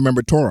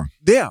remember Torah.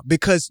 Yeah,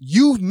 because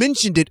you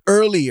mentioned it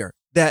earlier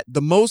that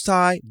the Most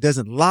High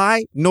doesn't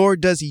lie, nor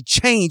does he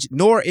change,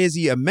 nor is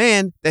he a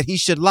man that he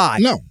should lie.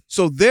 No.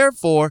 So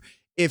therefore,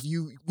 if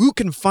you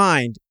can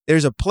find,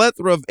 there's a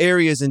plethora of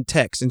areas in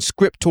text, in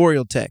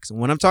scriptorial text.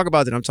 And when I'm talking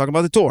about that, I'm talking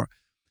about the Torah,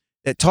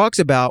 that talks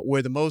about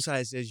where the Most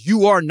High says,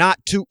 you are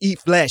not to eat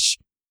flesh.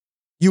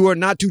 You are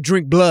not to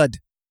drink blood.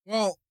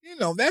 Well,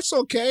 that's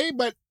okay,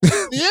 but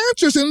the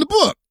answer's in the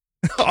book.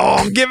 Oh,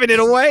 I'm giving it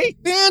away?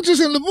 The answer's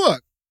in the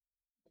book.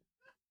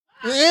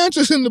 The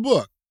answer's in the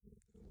book.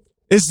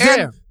 It's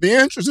there. And the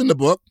answer's in the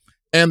book,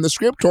 and the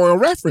scriptorial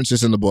reference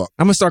is in the book.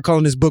 I'm going to start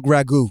calling this book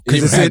Ragu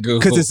because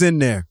it's in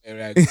there.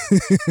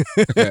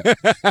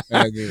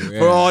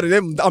 For all of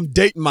them, I'm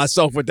dating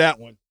myself with that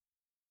one.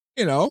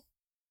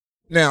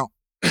 Now,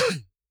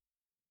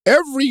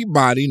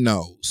 everybody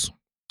knows.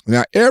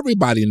 Now,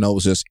 everybody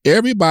knows this.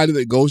 Everybody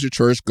that goes to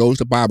church, goes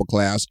to Bible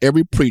class,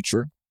 every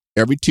preacher,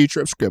 every teacher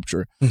of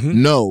scripture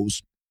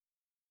knows,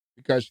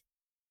 because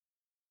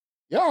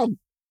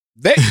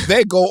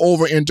they go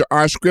over into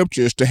our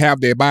scriptures to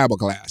have their Bible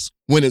class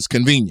when it's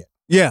convenient.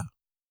 Yeah,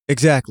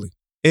 exactly.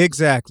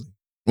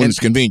 When it's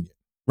convenient.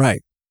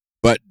 Right.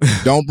 But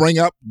don't bring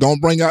up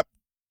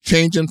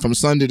changing from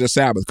Sunday to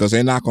Sabbath, because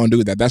they're not going to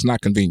do that. That's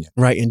not convenient.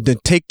 Right. And then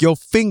take your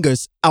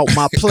fingers out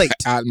my plate.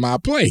 Out my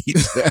plate.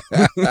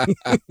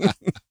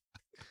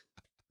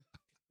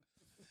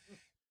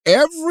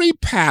 Every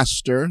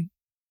pastor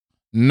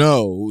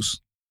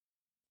knows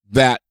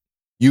that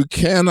you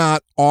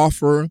cannot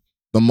offer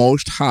the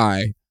Most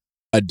High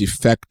a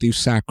defective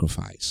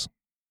sacrifice.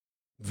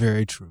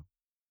 Very true.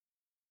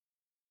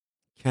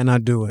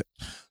 Cannot do it.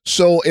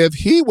 So if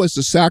he was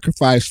the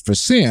sacrifice for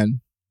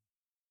sin,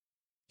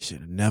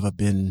 should have never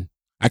been.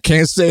 I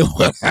can't say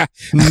what I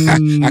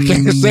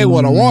can't say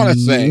what I want to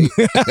say.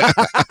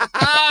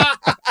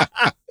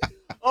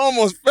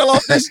 Almost fell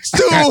off this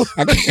stool.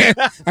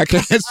 I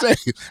can't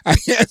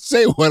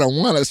say what I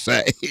want to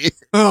say.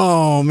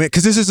 Oh man,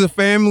 because this is a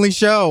family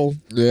show.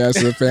 Yeah,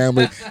 it's a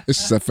family.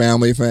 This is a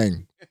family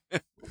thing.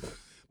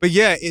 But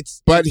yeah,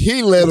 But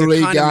he literally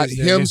the got condiments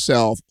there, yeah.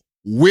 himself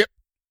whipped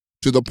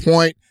to the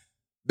point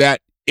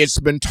that it's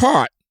been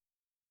taught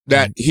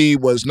that Right. he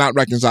was not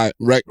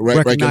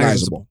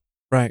recognizable.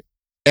 Right.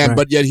 And Right.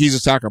 but yet he's a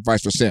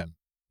sacrifice for sin.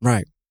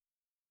 Right.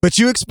 But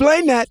you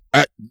explain that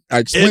I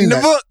explained in the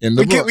that book. in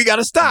the book. We got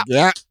to stop.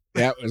 Yeah,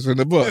 it's in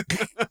the book.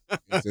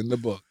 It's in the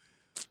book.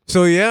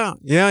 So yeah.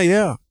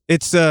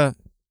 It's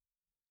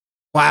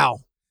wow.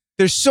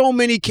 There's so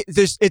many.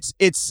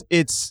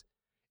 It's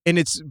and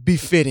it's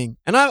befitting.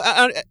 And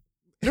I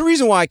the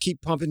reason why I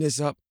keep pumping this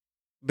up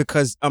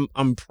because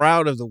I'm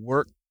proud of the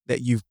work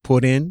that you've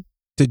put in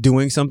to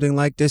doing something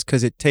like this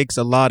because it takes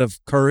a lot of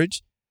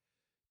courage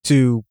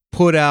to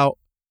put out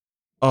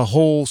a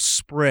whole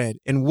spread.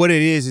 And what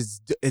it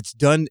is it's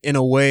done in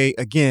a way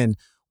again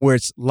where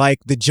it's like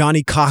the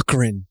Johnny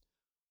Cochran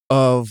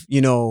of,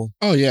 you know.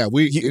 Oh yeah,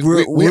 we're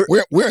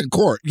in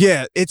court.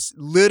 Yeah, it's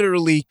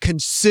literally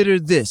consider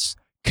this,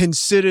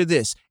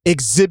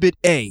 Exhibit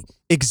A,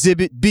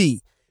 Exhibit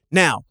B.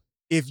 Now,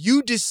 if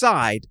you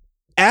decide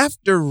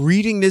after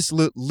reading this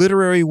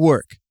literary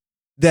work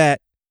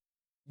that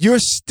you're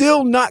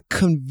still not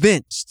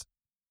convinced,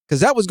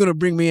 because that was going to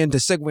bring me into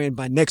segue in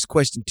my next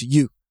question to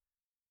you.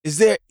 Is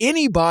there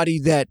anybody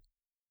that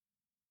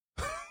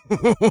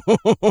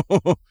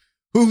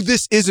who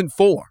this isn't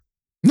for?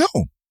 No.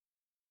 All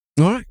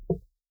right.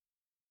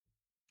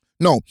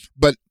 No,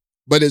 but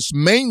it's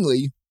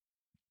mainly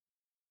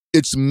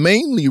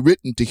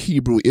written to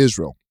Hebrew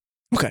Israel.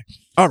 Okay.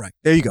 All right.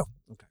 There you go.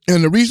 Okay.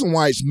 And the reason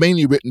why it's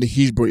mainly written to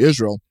Hebrew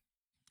Israel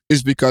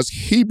is because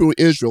Hebrew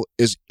Israel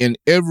is in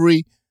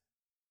every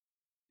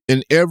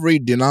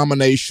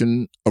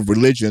denomination of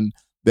religion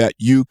that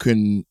you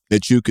can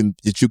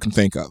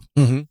think of.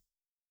 Mm-hmm.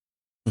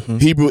 Mm-hmm.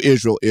 Hebrew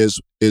Israel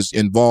is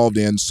involved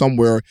in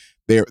somewhere.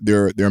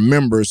 They're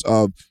members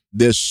of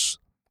this.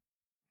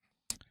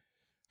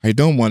 I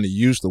don't want to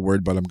use the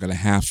word, but I'm going to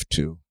have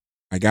to.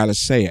 I got to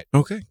say it.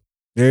 Okay.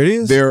 There it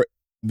is.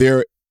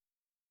 They're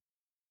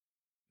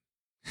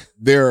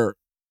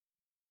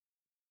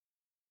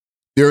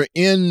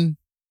ingrained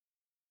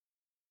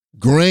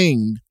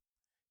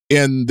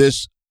in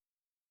this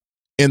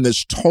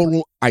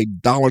total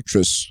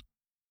idolatrous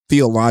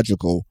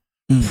theological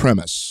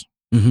premise,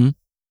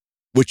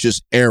 which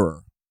is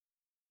error.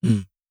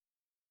 Mm.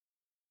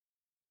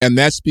 And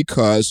that's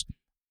because,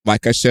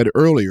 like I said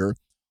earlier,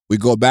 we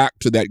go back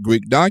to that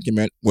Greek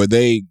document where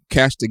they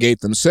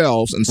castigate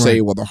themselves and say,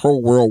 well, the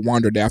whole world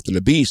wandered after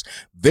the beast.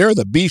 They're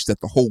the beast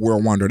that the whole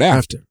world wandered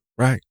after.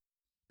 Right.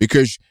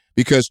 Because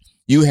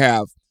you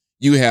have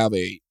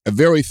a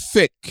very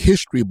thick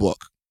history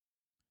book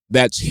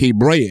that's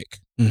Hebraic.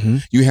 Mm-hmm.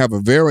 You have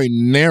a very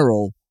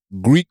narrow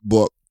Greek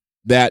book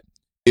that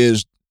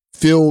is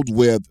filled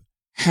with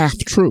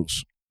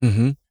half-truths.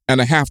 Mm-hmm. And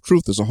a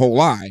half-truth is a whole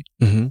lie.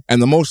 Mm-hmm.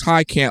 And the Most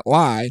High can't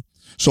lie.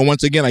 So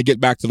once again, I get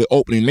back to the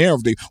opening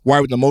narrative. Why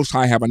would the Most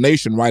High have a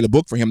nation write a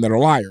book for him that are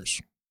liars?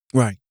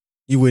 Right.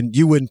 You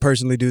wouldn't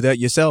personally do that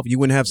yourself. You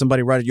wouldn't have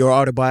somebody write your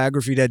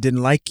autobiography that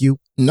didn't like you.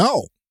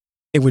 No.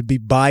 It would be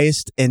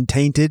biased and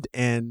tainted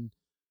and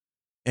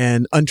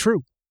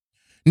untrue.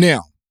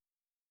 Now,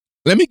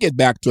 let me get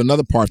back to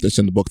another part that's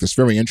in the book that's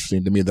very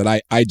interesting to me that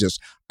I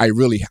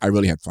really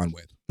had fun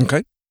with.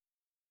 Okay.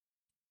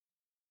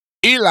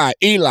 Eli,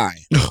 Eli.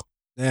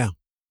 Yeah.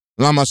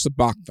 Lama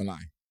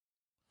sabachthani.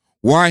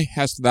 Why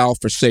hast thou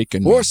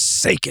forsaken me?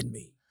 Forsaken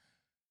me.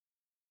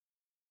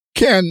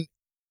 Can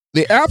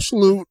the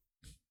absolute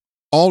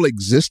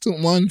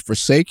all-existent one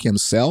forsake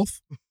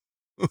himself?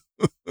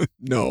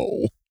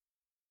 No.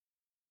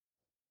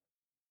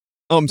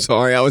 I'm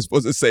sorry. I was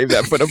supposed to save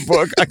that for the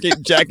book. I keep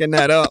jacking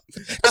that up.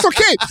 That's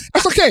okay.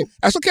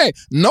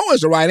 No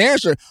is the right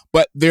answer,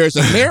 but there's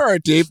a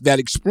narrative that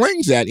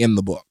explains that in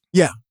the book.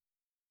 Yeah.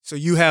 So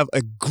you have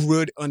a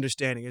good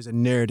understanding. There's a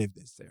narrative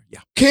that's there. Yeah.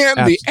 Can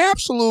the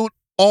absolute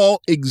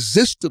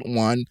all-existent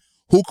one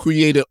who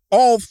created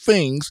all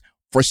things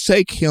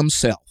forsake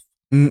himself?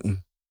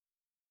 Mm-mm.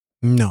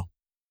 No.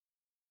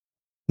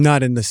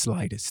 Not in the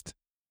slightest.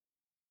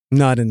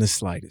 Not in the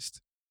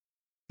slightest.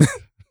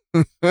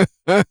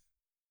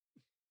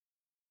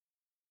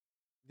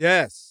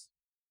 Yes.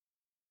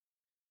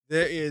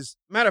 There is.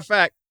 Matter of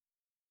fact,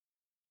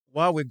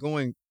 while we're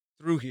going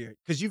through here,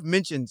 because you've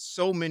mentioned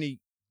so many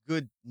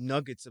good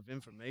nuggets of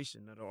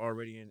information that are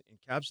already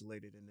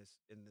encapsulated in this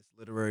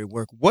literary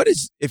work. What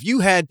is, if you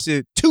had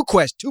to,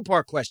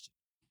 two-part question.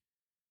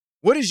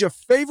 What is your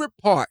favorite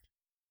part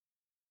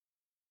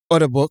of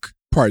the book?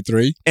 Part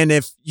 3. And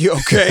if you,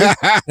 okay,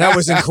 that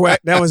was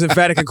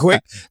emphatic and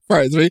quick.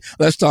 Part 3.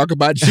 Let's talk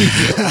about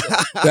Jesus.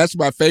 That's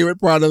my favorite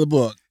part of the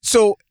book.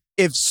 So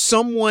if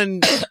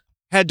someone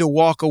had to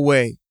walk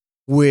away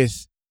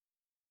with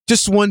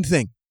just one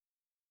thing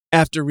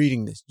after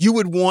reading this, you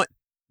would want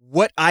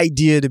what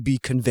idea to be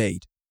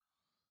conveyed?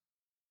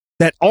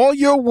 That all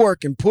your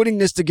work in putting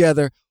this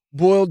together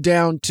boiled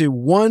down to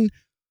one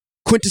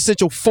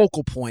quintessential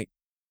focal point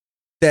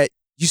that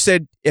you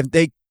said if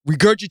they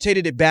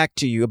regurgitated it back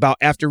to you about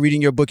after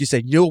reading your book, you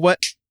said, you know what?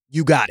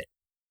 You got it.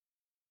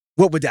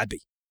 What would that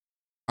be?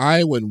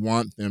 I would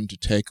want them to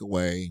take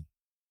away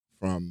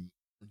from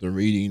the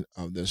reading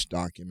of this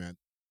document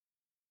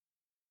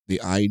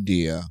the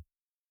idea,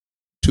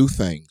 two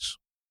things.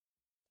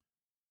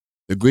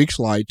 The Greeks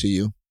lied to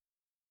you.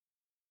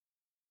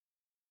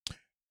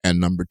 And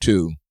number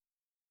two,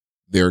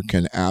 there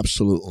can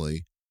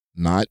absolutely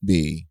not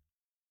be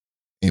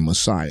a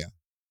Messiah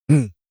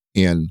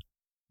in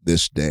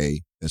this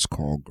day that's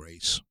called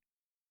grace,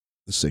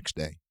 the sixth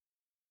day.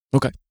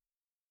 Okay.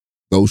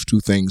 Those two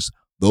things,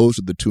 those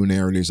are the two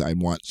narratives I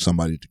want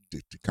somebody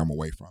to come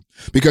away from.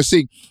 Because,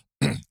 see,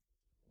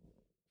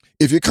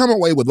 if you come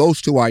away with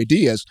those two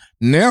ideas,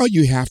 now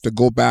you have to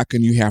go back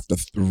and you have to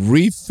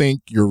rethink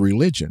your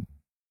religion.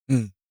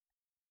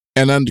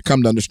 And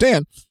come to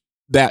understand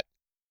that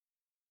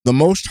the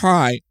Most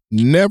High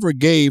never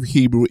gave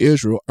Hebrew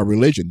Israel a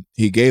religion.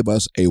 He gave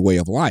us a way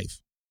of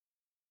life.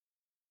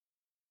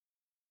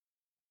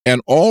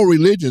 And all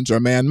religions are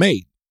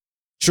man-made.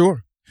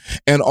 Sure.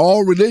 And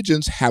all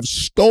religions have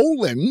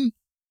stolen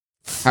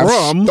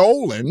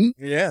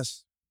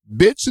Yes.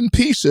 bits and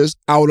pieces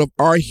out of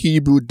our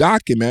Hebrew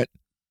document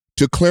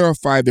to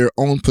clarify their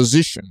own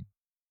position.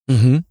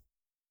 Mm-hmm.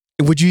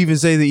 Would you even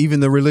say that even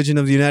the religion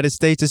of the United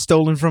States is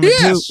stolen from it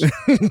too?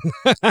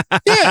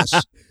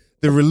 Yes.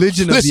 The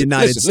religion of the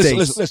United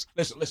States.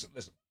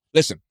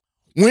 Listen.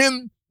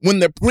 When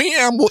the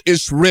preamble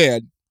is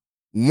read,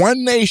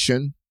 one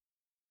nation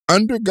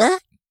under God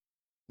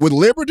with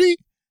liberty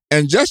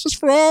and justice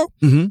for all,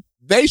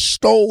 they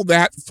stole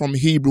that from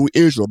Hebrew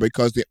Israel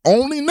because the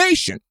only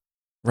nation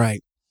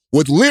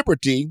with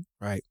liberty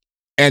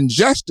and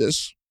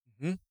justice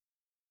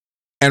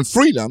and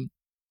freedom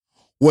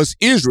was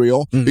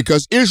Israel,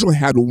 because Israel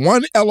had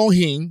one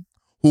Elohim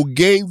who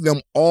gave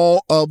them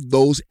all of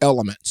those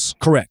elements.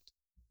 Correct.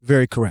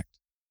 Very correct.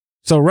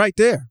 So right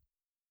there.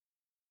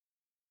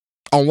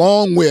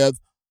 Along with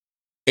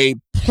a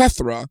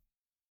plethora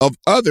of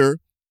other,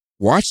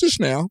 watch this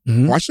now,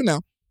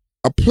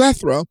 a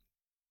plethora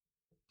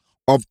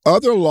of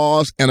other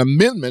laws and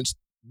amendments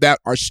that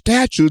are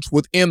statutes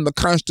within the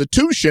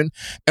Constitution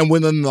and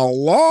within the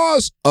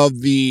laws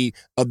of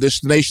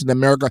this nation,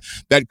 America,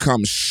 that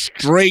comes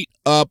straight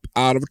up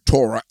out of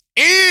Torah.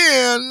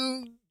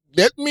 And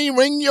let me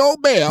ring your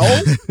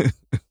bell.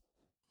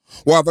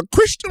 While the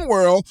Christian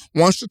world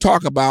wants to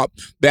talk about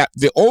that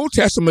the Old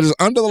Testament is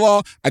under the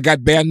law, I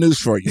got bad news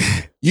for you.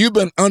 You've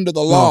been under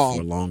the law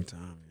for a long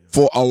time.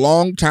 For a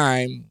long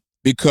time,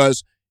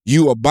 because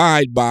you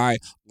abide by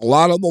a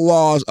lot of the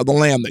laws of the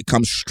Lamb that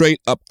come straight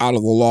up out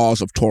of the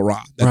laws of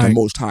Torah that the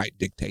Most High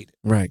dictated.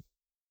 Right.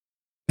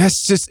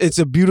 That's just, it's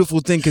a beautiful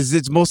thing because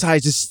it's Most High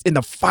just in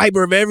the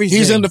fiber of everything.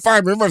 He's in the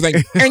fiber of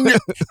everything.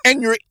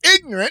 and you're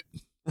ignorant.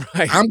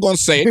 Right. I'm going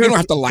to say it. You don't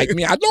have to like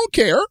me. I don't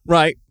care.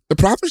 Right. The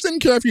prophets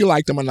didn't care if you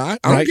liked them or not.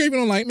 I don't care if you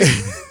don't like me.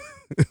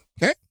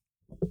 Okay?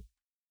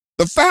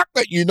 The fact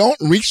that you don't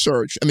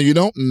research and that you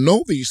don't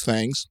know these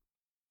things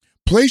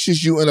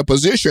places you in a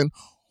position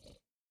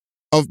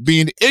of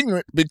being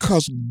ignorant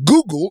because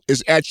Google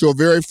is at your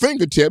very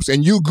fingertips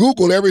and you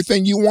Google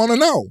everything you want to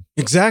know.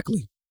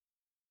 Exactly.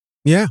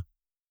 Yeah.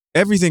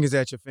 Everything is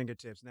at your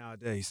fingertips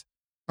nowadays.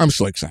 I'm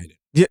so excited.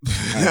 Yeah.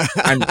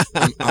 I'm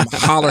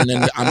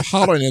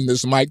hollering in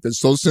this mic that's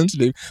so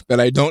sensitive that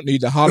I don't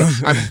need to holler.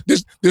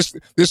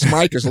 This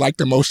mic is like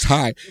the Most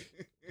High.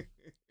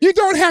 You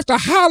don't have to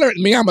holler at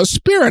me. I'm a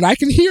spirit. I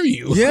can hear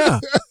you. Yeah,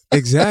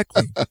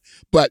 exactly.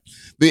 But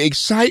the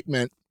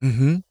excitement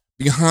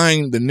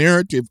behind the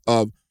narrative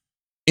of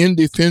in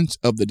defense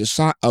of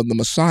the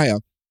Messiah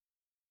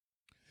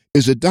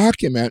is a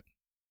document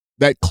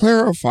that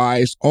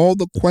clarifies all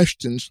the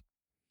questions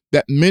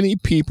that many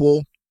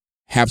people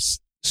have,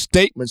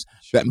 statements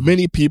that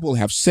many people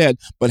have said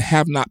but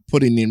have not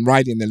put in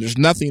writing. And there's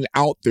nothing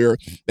out there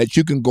that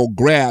you can go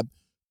grab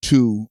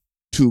to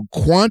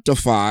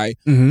quantify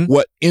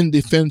what in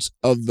defense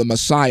of the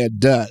Messiah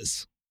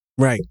does.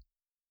 Right.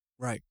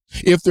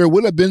 If there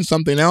would have been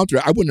something out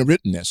there, I wouldn't have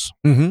written this.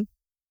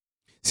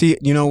 See,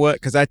 you know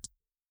what? Because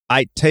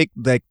I take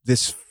like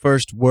this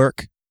first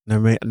work.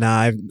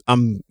 Now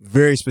I'm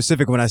very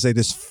specific when I say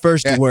this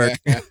first work.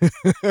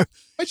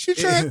 What you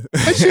trying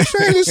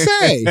to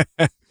say?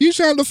 You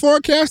trying to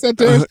forecast that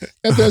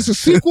there's a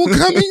sequel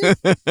coming?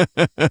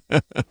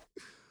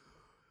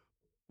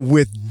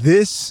 With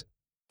this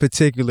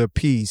particular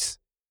piece,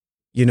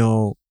 you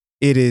know,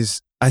 it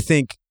is, I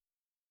think,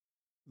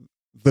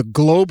 the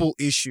global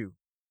issue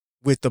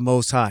with the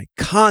Most High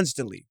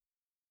constantly.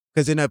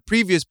 Because in a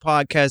previous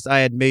podcast, I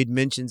had made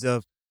mentions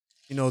of,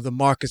 you know, the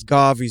Marcus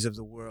Garveys of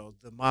the world,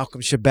 the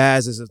Malcolm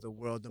Shabazz of the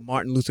world, the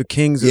Martin Luther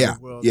Kings of the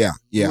world, the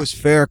Louis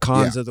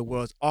Farrakhan's of the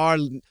world.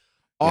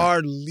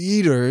 Our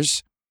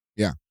leaders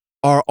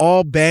are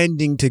all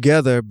banding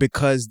together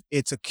because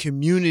it's a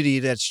community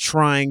that's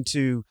trying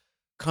to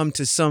come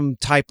to some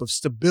type of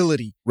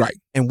stability. Right.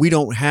 And we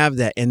don't have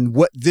that. And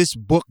what this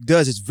book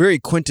does is very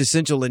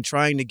quintessential in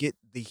trying to get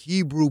the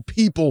Hebrew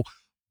people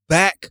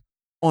back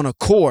on a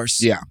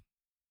course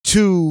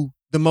to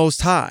the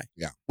Most High.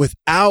 Yeah.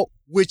 Without,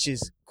 which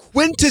is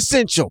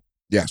quintessential.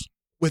 Yes.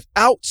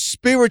 without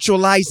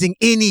spiritualizing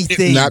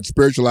anything. Not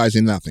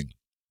spiritualizing nothing.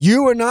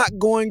 You are not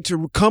going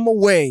to come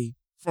away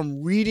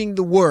from reading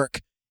the work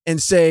and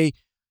say,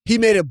 he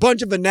made a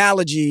bunch of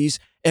analogies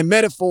and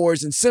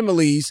metaphors and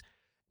similes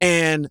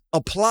and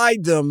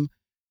applied them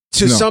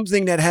to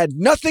something that had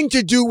nothing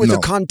to do with the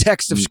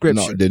context of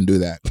Scripture. No, didn't do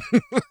that.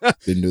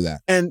 Didn't do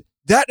that. And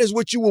that is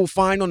what you will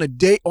find on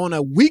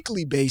a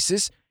weekly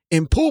basis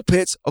in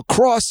pulpits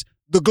across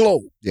the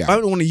globe. Yeah. I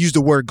don't want to use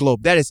the word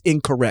globe. That is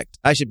incorrect.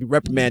 I should be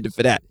reprimanded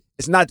for that.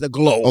 It's not the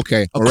globe.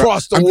 Okay.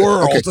 Across the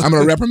world. Okay. I'm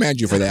going to reprimand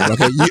you for that.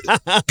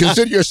 Okay.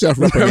 Consider yourself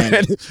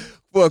reprimanded.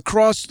 For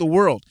across the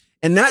world.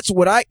 And that's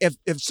what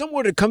if someone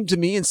were to come to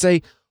me and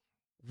say,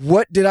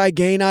 what did I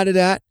gain out of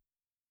that?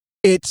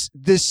 It's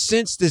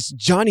this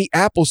Johnny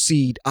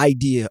Appleseed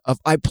idea of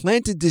I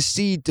planted this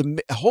seed to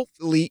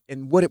hopefully,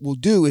 and what it will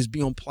do is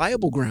be on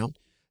pliable ground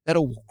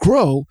that'll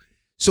grow,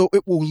 so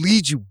it will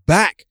lead you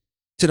back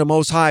to the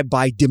Most High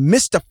by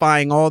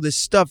demystifying all this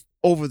stuff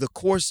over the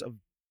course of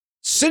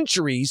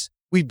centuries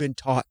we've been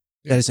taught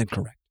that is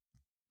incorrect.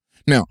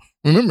 Now,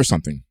 remember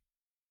something.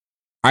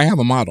 I have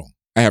a model.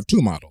 I have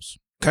two models.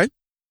 Okay.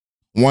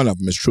 One of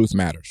them is Truth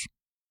Matters.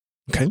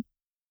 Okay.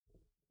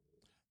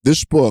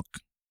 This book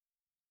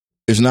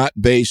is not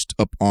based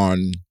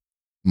upon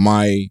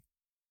my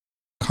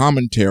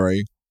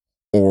commentary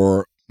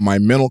or my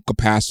mental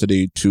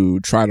capacity to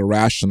try to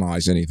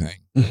rationalize anything.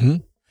 Mm-hmm.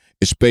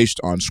 It's based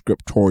on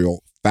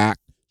scriptural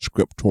fact,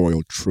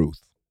 scriptural truth.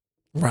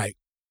 Right.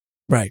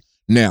 Right.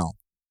 Now,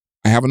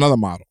 I have another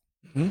model.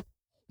 Mm-hmm.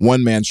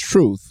 One man's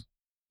truth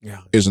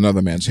is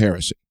another man's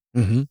heresy.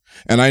 Mm-hmm.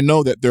 And I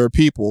know that there are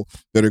people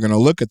that are going to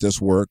look at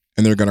this work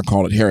and they're going to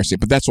call it heresy,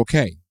 but that's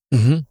okay.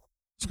 Mm-hmm.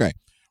 It's okay.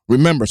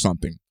 Remember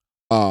something.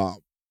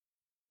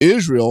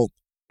 Israel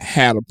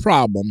had a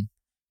problem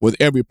with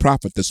every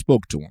prophet that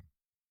spoke to him.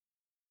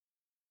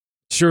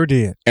 Sure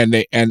did. And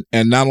they and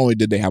not only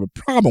did they have a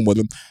problem with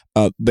him,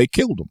 they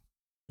killed him.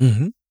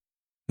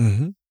 Mm-hmm.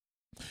 Mm-hmm.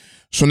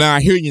 So now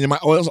I hear you.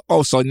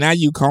 So now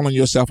you calling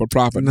yourself a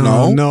prophet?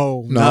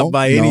 No, not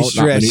by any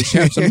stretch. Not by any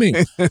chance of me.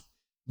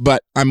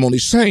 But I'm only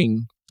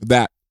saying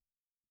that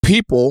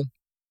people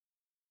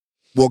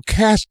will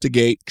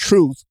castigate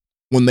truth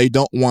when they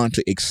don't want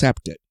to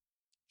accept it.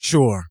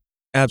 Sure.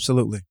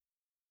 Absolutely.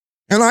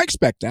 And I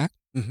expect that.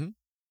 Mm-hmm.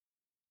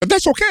 But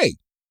that's okay.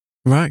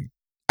 Right.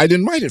 I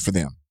didn't write it for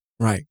them.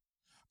 Right.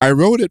 I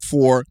wrote it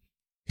for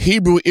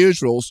Hebrew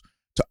Israelites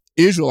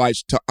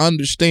to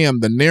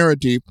understand the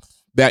narrative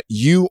that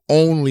you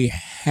only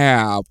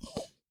have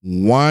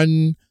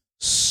one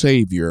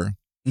Savior.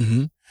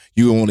 Mm-hmm.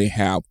 You only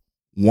have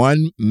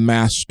one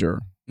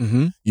Master.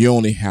 Mm-hmm. You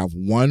only have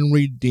one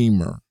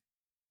Redeemer.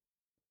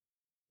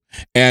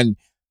 And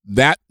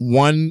that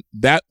one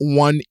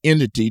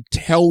entity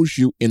tells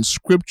you in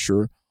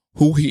Scripture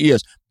who he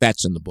is.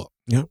 That's in the book.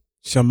 Yeah.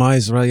 Shema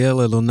Israel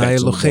Elonai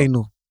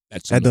Eloheinu.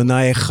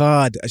 Adonai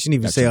Echad. I shouldn't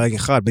even say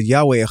Echad, but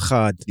Yahweh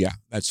Echad. Yeah,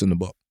 that's in the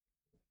book.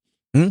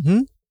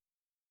 Mm-hmm.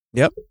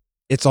 Yep.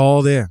 It's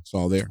all there. It's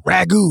all there.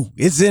 Ragu.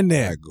 It's in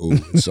there.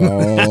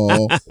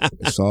 Ragu.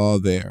 It's all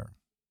there.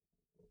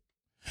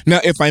 Now,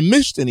 if I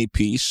missed any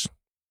piece,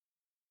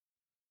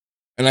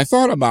 and I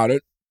thought about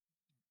it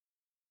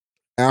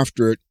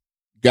after it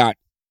got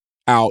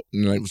out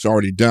and it was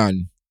already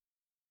done,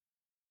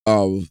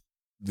 of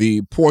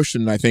the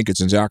portion, I think it's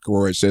in Zechariah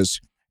where it says,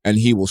 and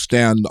he will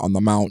stand on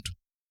the mount,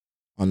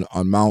 on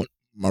Mount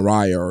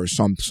Moriah or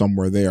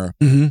somewhere there,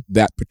 mm-hmm.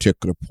 that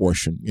particular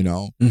portion,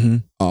 Mm-hmm.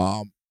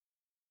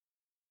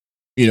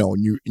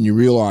 And you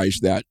realize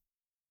that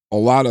a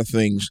lot of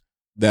things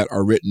that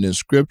are written in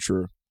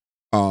Scripture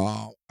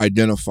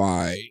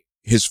identify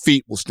his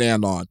feet will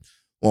stand on.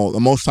 Well, the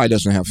Most High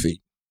doesn't have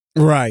feet.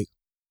 Right.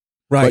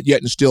 But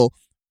yet and still,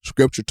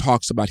 Scripture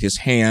talks about his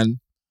hand,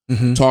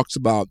 mm-hmm.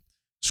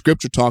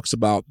 Scripture talks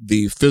about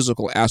the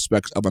physical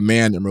aspects of a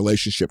man in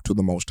relationship to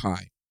the Most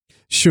High.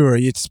 Sure,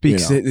 it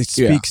speaks. It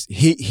speaks.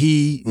 Yeah.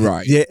 He.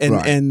 Right. Yeah,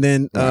 and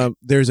then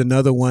there's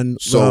another one.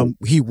 So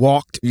he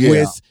walked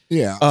with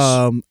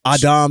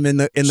Adam in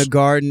the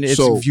garden.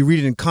 If you read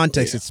it in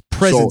context, it's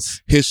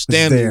presence. So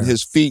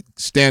his feet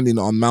standing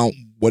on Mount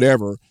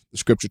whatever the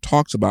Scripture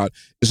talks about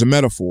is a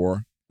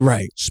metaphor.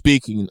 Right.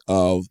 Speaking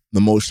of the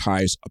Most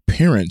High's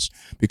appearance,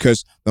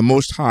 because the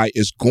Most High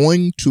is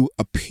going to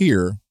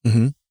appear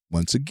mm-hmm.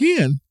 once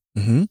again.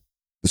 Mm-hmm.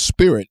 The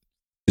Spirit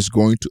is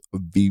going to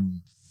be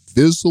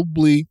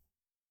visibly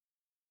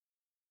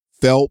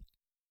felt,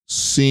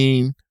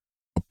 seen,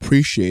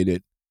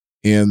 appreciated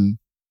in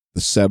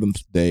the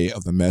seventh day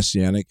of the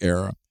Messianic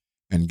era.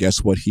 And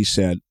guess what he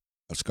said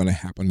what's going to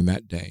happen in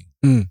that day?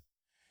 Mm.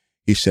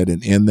 He said,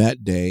 and in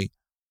that day,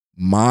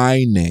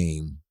 my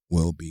name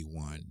will be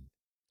one.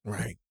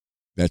 Right.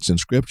 That's in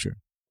Scripture.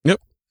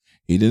 Yep.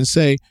 He didn't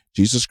say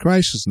Jesus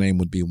Christ's name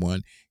would be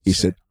one. He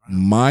said,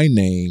 my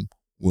name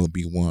will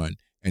be one.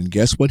 And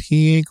guess what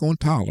he ain't going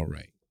to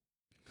tolerate?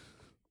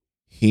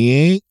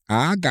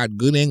 I got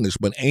good English,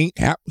 but ain't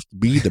happens to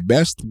be the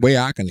best way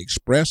I can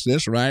express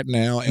this right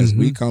now as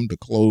we come to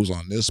close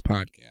on this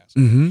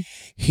podcast.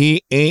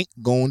 He ain't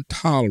going to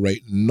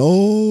tolerate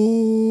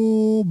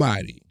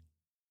nobody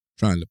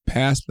trying to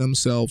pass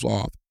themselves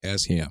off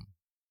as him.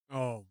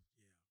 Oh.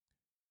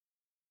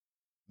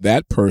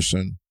 That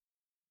person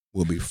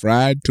will be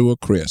fried to a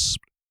crisp.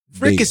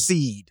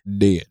 Fricasseed.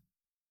 Dead.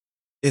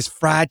 It's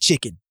fried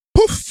chicken.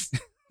 Poof.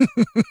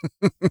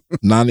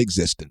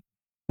 Non-existent.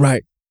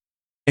 Right.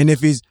 And if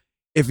he's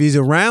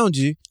around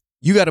you,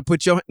 you got to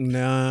put your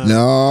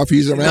No, if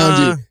he's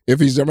around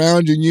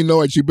you, you know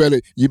what, you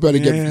better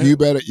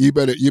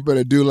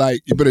do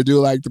like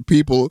the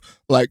people,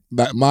 like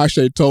that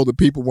Moshe told the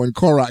people when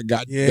Korach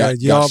got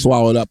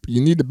swallowed up.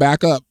 You need to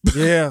back up.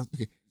 Yeah.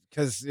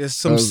 Because there's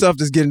some stuff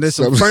there's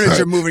some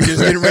furniture moving just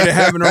getting ready to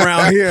happen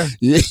around here.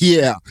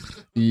 Yeah.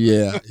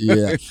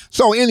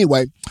 So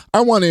anyway,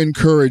 I want to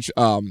encourage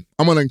all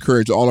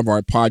of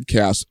our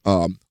podcast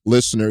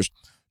listeners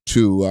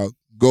to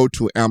go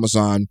to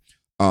Amazon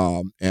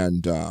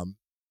and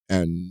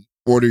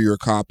order your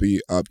copy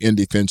of In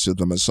Defense of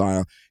the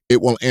Messiah.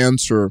 It will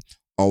answer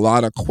a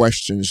lot of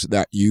questions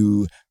that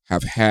you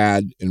have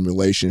had in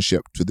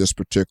relationship to this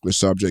particular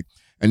subject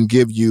and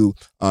give you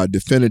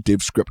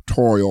definitive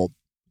scriptural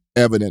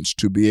evidence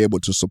to be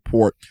able to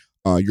support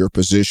your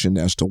position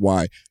as to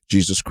why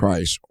Jesus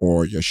Christ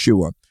or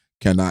Yeshua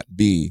cannot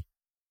be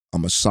a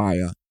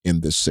Messiah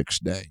in this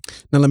sixth day.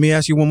 Now, let me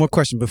ask you one more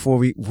question before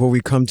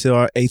we come to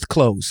our eighth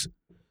close.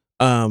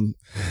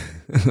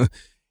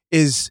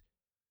 Is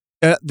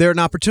there an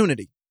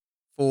opportunity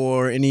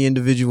for any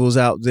individuals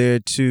out there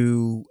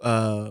to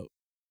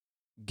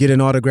get an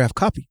autographed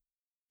copy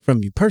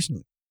from you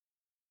personally?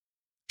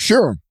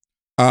 Sure.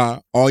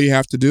 All you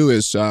have to do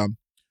is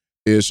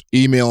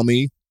email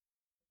me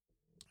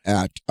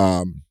at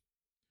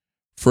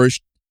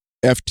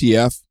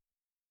firstftf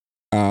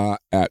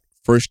at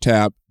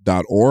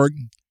firsttab.org.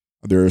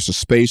 There's a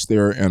space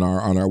there on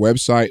our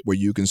website where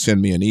you can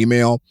send me an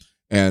email,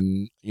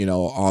 and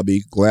I'll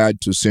be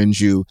glad to send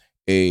you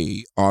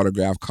a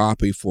autographed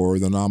copy for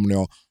the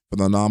nominal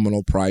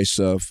price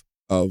of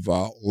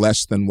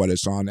less than what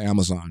it's on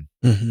Amazon.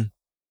 Mm-hmm.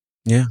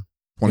 Yeah,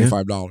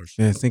 $25.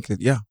 Yeah, I think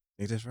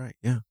that's right.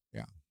 Yeah,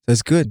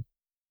 that's good.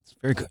 It's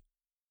very good.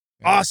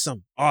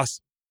 Awesome. Yes,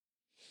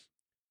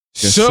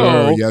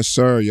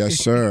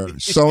 sir.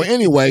 So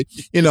anyway,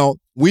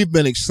 we've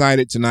been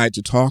excited tonight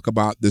to talk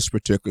about this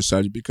particular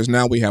subject because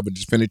now we have a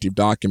definitive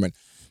document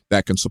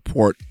that can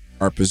support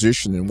our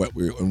position in what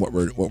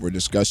we're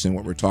discussing,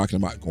 what we're talking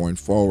about going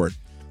forward.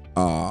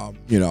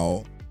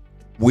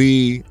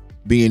 We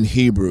being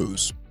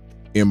Hebrews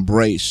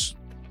embrace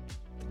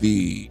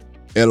the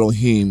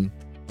Elohim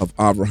of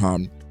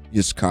Abraham,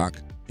 Yitzchak,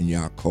 and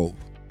Yaakov.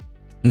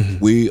 Mm-hmm.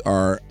 We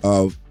are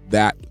of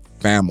that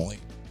family.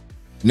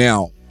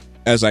 Now,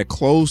 as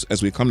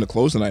we come to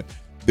close tonight,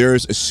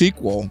 there's a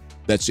sequel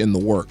that's in the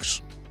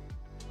works.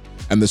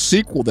 And the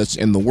sequel that's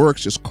in the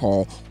works is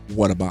called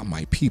What About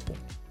My People?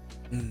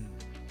 Mm.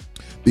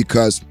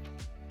 Because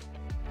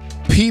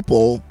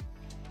people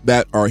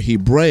that are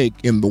Hebraic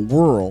in the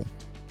world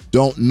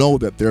don't know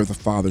that they're the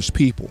Father's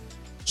people.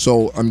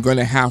 So I'm going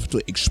to have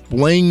to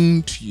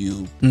explain to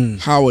you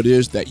how it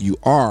is that you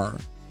are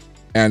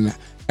and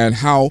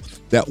how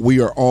that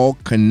we are all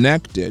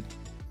connected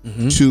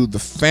to the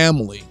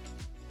family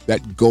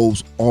that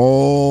goes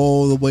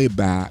all the way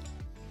back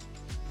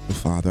to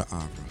Father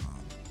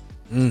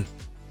Abraham.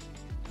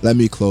 Let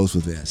me close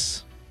with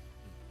this.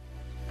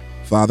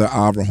 Father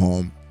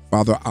Abraham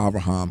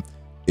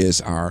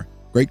is our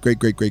great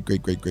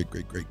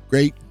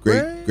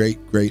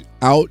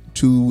out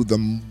to the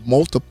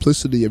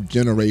multiplicity of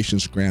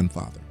generations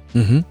grandfather.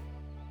 Mm-hmm.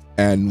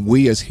 And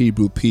we as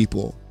Hebrew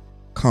people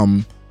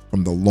come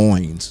from the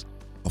loins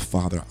of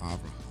Father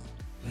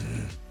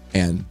Abraham.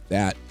 And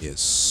that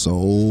is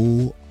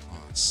so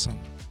awesome.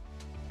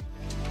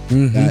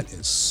 Mm-hmm. That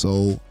is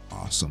so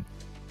awesome.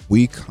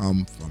 We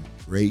come from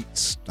great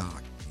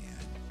stock, man.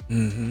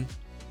 Mm-hmm.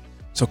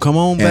 So come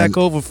on back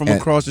over from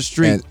across the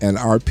street. And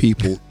our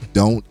people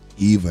don't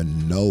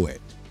even know it.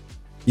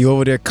 You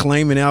over there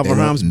claiming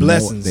Abraham's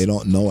blessings. They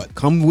don't know it.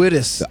 Come with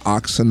us. The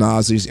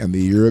Ashkenazis and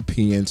the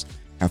Europeans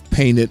have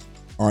painted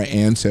our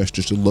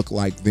ancestors to look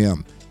like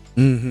them.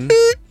 Mm-hmm.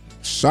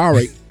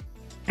 Sorry.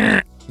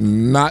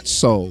 Not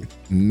so.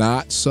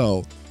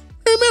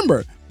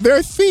 Remember,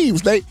 they're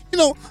thieves.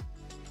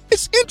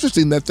 It's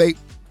interesting that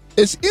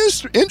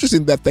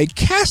they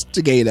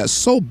castigate us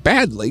so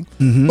badly,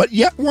 but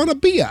yet want to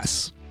be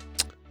us.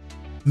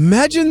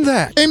 Imagine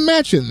that.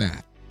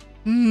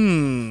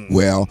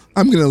 Well,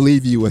 I'm going to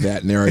leave you with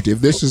that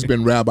narrative. This has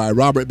been Rabbi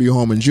Robert B.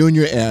 Holman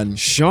Jr. and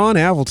Sean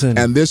Appleton.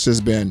 And this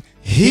has been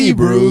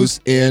Hebrews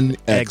in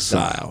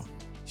Exile.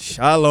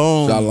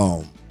 Shalom.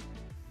 Shalom.